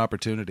missed an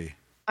opportunity.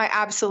 I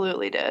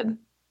absolutely did.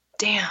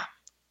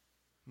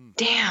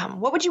 Damn.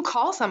 What would you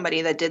call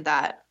somebody that did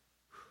that?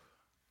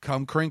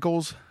 Cum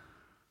crinkles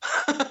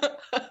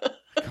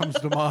comes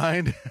to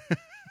mind.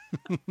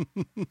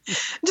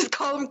 Just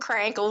call them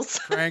Crankles.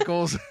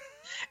 Crankles.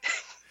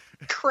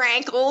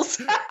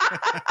 Crankles.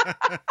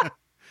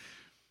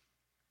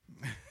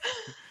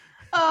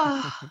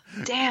 Oh,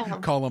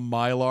 damn. Call them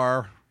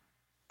Mylar.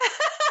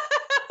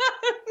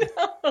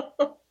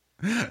 No.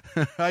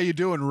 How you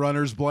doing,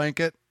 runner's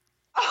blanket?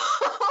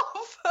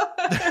 Oh, fuck.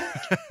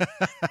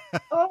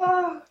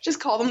 Oh, just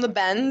call them the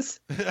Bens.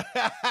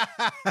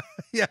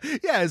 Yeah,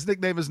 his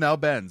nickname is now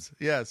Benz.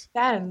 Yes.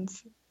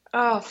 Bens.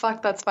 Oh,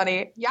 fuck, that's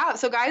funny. Yeah,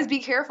 so guys, be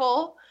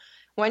careful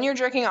when you're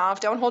jerking off.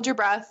 Don't hold your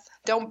breath.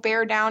 Don't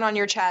bear down on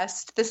your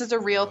chest. This is a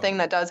real thing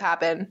that does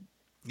happen.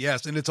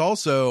 Yes, and it's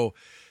also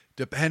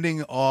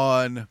depending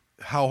on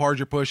how hard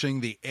you're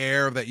pushing, the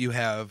air that you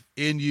have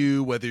in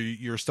you, whether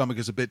your stomach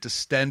is a bit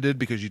distended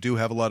because you do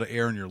have a lot of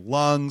air in your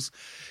lungs.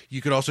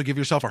 You could also give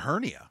yourself a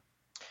hernia.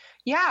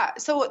 Yeah,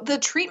 so the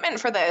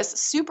treatment for this,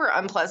 super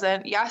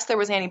unpleasant. Yes, there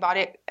was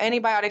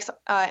antibiotics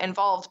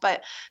involved,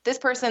 but this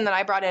person that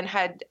I brought in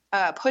had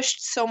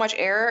pushed so much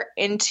air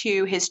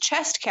into his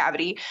chest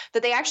cavity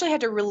that they actually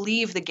had to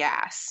relieve the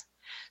gas.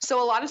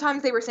 So a lot of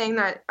times they were saying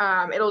that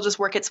it'll just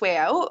work its way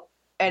out,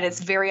 and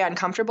it's very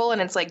uncomfortable,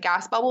 and it's like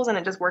gas bubbles, and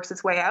it just works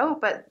its way out.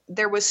 But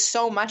there was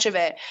so much of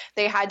it,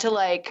 they had to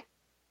like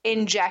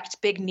inject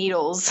big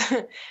needles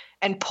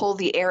and pull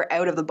the air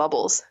out of the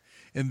bubbles.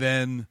 And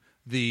then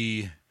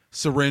the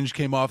syringe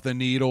came off the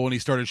needle and he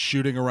started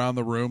shooting around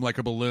the room like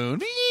a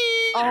balloon.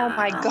 Oh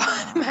my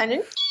God,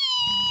 man.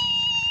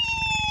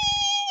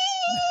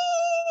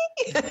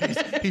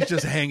 He's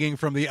just hanging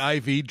from the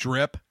IV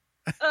drip.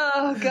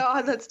 Oh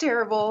God, that's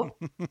terrible.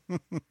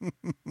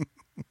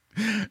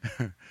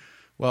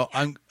 Well,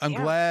 I'm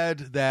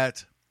glad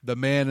that the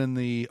man in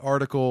the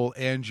article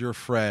and your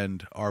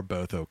friend are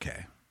both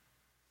okay.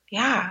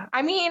 Yeah.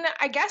 I mean,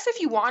 I guess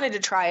if you wanted to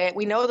try it,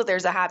 we know that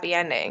there's a happy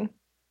ending.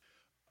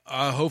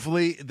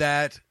 Hopefully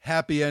that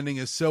happy ending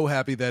is so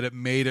happy that it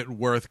made it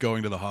worth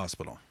going to the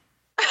hospital.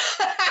 A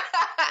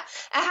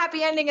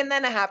happy ending and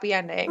then a happy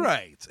ending.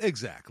 Right,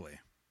 exactly.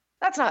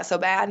 That's not so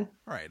bad.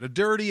 Right, a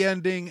dirty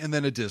ending and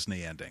then a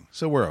Disney ending.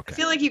 So we're okay. I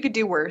feel like you could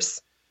do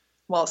worse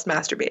whilst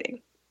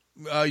masturbating.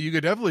 You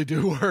could definitely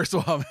do worse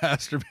while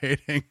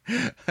masturbating.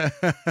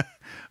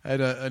 I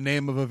had a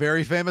name of a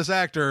very famous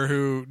actor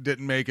who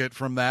didn't make it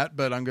from that,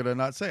 but I'm going to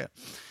not say it.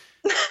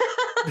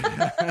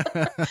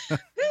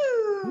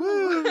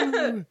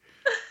 Woo.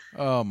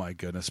 Oh, my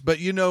goodness. But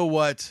you know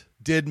what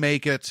did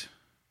make it?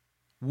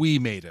 We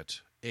made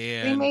it.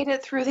 And we made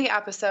it through the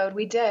episode.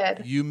 We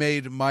did. You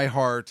made my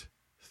heart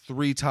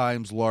 3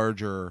 times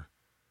larger.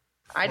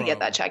 I'd get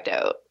that checked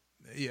out.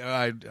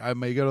 Yeah, I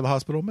may go to the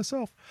hospital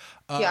myself.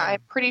 Yeah, I'm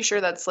pretty sure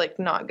that's like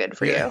not good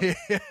for you.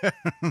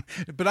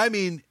 But I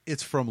mean,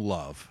 it's from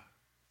love.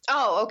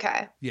 Oh,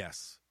 okay.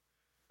 Yes.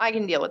 I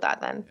can deal with that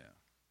then. Yeah.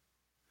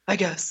 I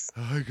guess.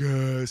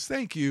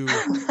 Thank you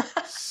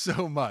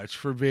so much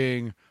for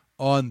being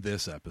on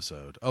this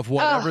episode of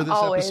whatever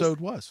this episode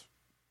was.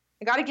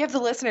 I got to give the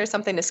listeners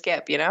something to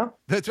skip, you know?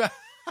 That's right.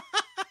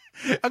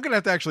 I'm going to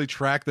have to actually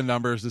track the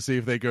numbers to see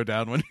if they go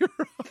down when you're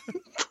on.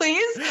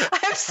 Please?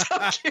 I'm so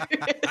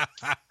curious.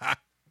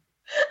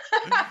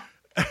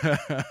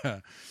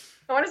 I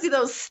want to see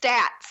those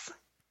stats.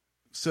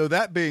 So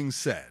that being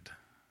said,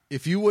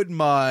 if you wouldn't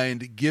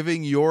mind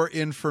giving your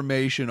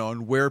information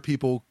on where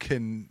people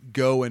can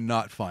go and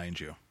not find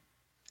you.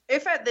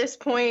 If at this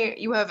point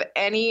you have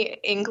any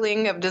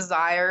inkling of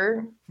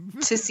desire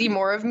to see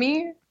more of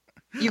me,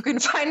 you can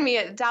find me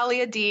at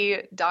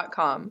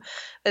DahliaDee.com.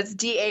 That's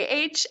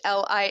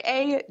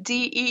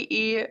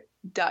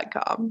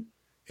DahliaDee.com.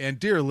 And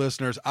dear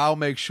listeners, I'll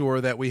make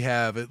sure that we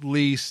have at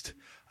least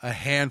a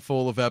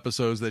handful of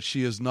episodes that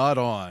she is not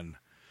on,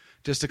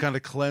 just to kind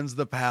of cleanse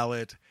the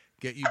palate,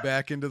 get you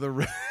back into the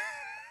rhythm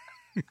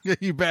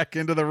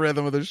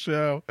of the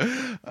show.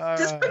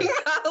 Just bring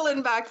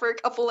Madeline back for a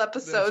couple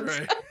episodes. That's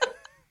right.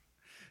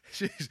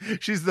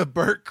 She's the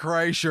Bert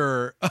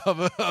Kreischer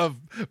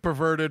of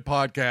perverted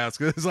podcasts.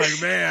 It's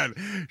like,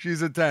 man,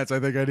 she's intense. I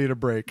think I need a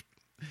break.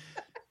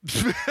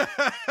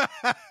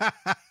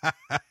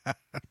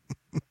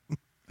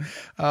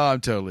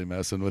 I'm totally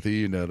messing with you.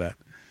 You know that.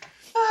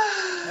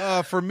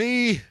 For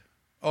me,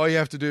 all you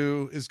have to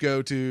do is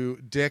go to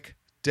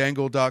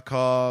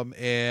dickdangle.com,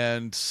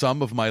 and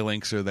some of my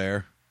links are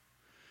there.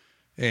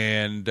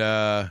 And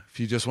if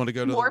you just want to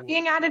go to more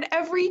being added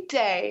every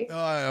day.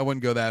 I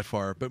wouldn't go that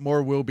far, but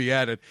more will be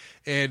added.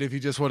 And if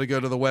you just want to go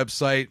to the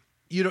website,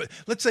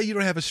 let's say you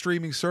don't have a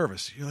streaming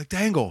service. You're like,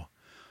 Dangle,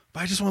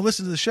 but I just want to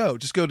listen to the show.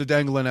 Just go to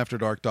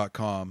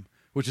dangleandafterdark.com,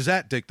 which is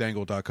at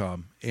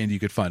dickdangle.com, and you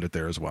could find it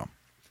there as well.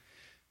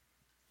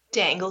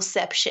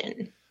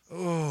 Dangleception.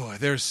 Oh,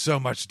 there's so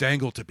much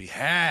dangle to be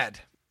had.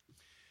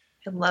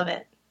 I love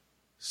it.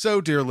 So,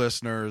 dear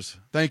listeners,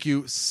 thank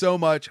you so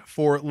much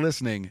for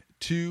listening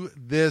to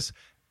this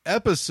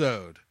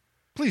episode.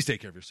 Please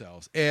take care of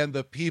yourselves and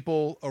the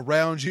people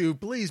around you.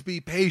 Please be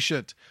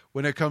patient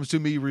when it comes to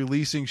me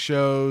releasing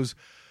shows.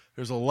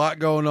 There's a lot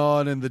going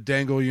on in the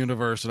Dangle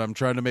universe, and I'm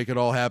trying to make it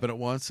all happen at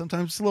once.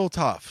 Sometimes it's a little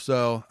tough,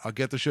 so I'll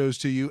get the shows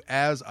to you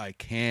as I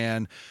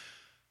can.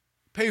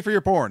 Pay for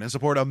your porn and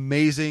support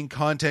amazing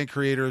content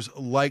creators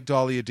like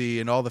Dahlia D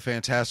and all the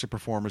fantastic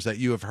performers that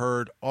you have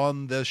heard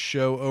on this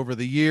show over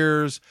the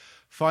years.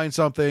 Find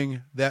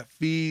something that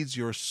feeds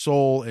your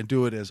soul and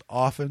do it as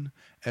often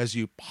as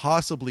you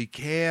possibly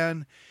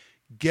can.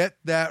 Get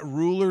that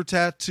ruler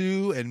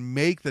tattoo and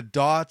make the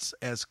dots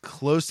as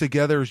close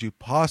together as you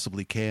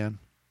possibly can.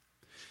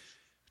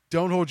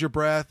 Don't hold your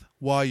breath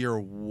while you're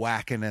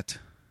whacking it.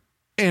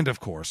 And of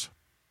course,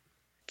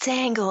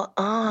 dangle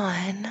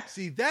on.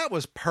 See, that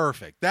was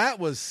perfect. That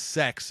was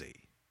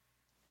sexy.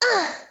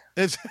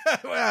 It's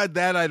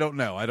that I don't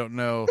know. I don't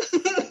know.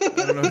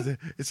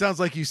 It sounds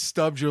like you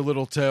stubbed your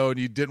little toe and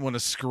you didn't want to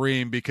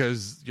scream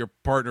because your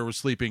partner was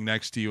sleeping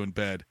next to you in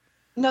bed.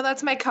 No,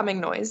 that's my coming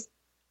noise.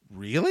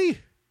 Really?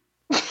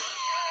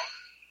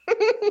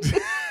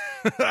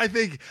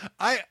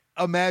 I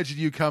imagine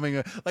you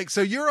coming like,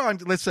 so you're on,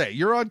 let's say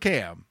you're on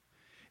cam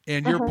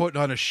and you're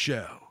putting on a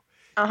show.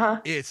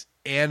 It's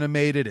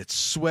animated, it's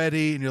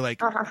sweaty, and you're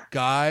like,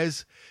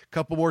 guys, a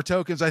couple more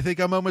tokens. I think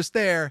I'm almost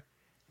there.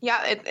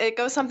 Yeah, it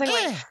goes something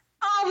like,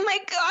 oh my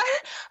god,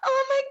 I'm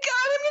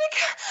gonna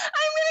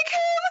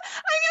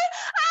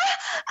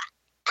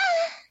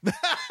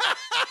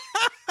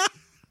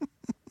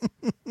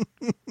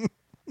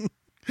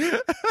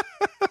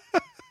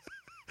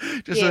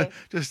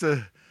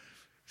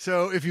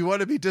so if you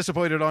want to be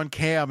disappointed on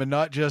cam and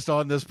not just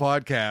on this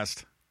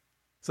podcast,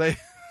 say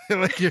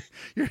like you're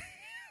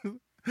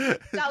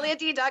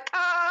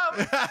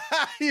DahliaD.com.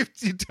 you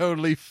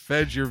totally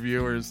fed your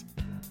viewers.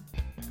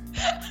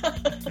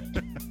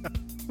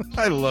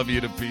 I love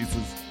you to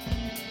pieces.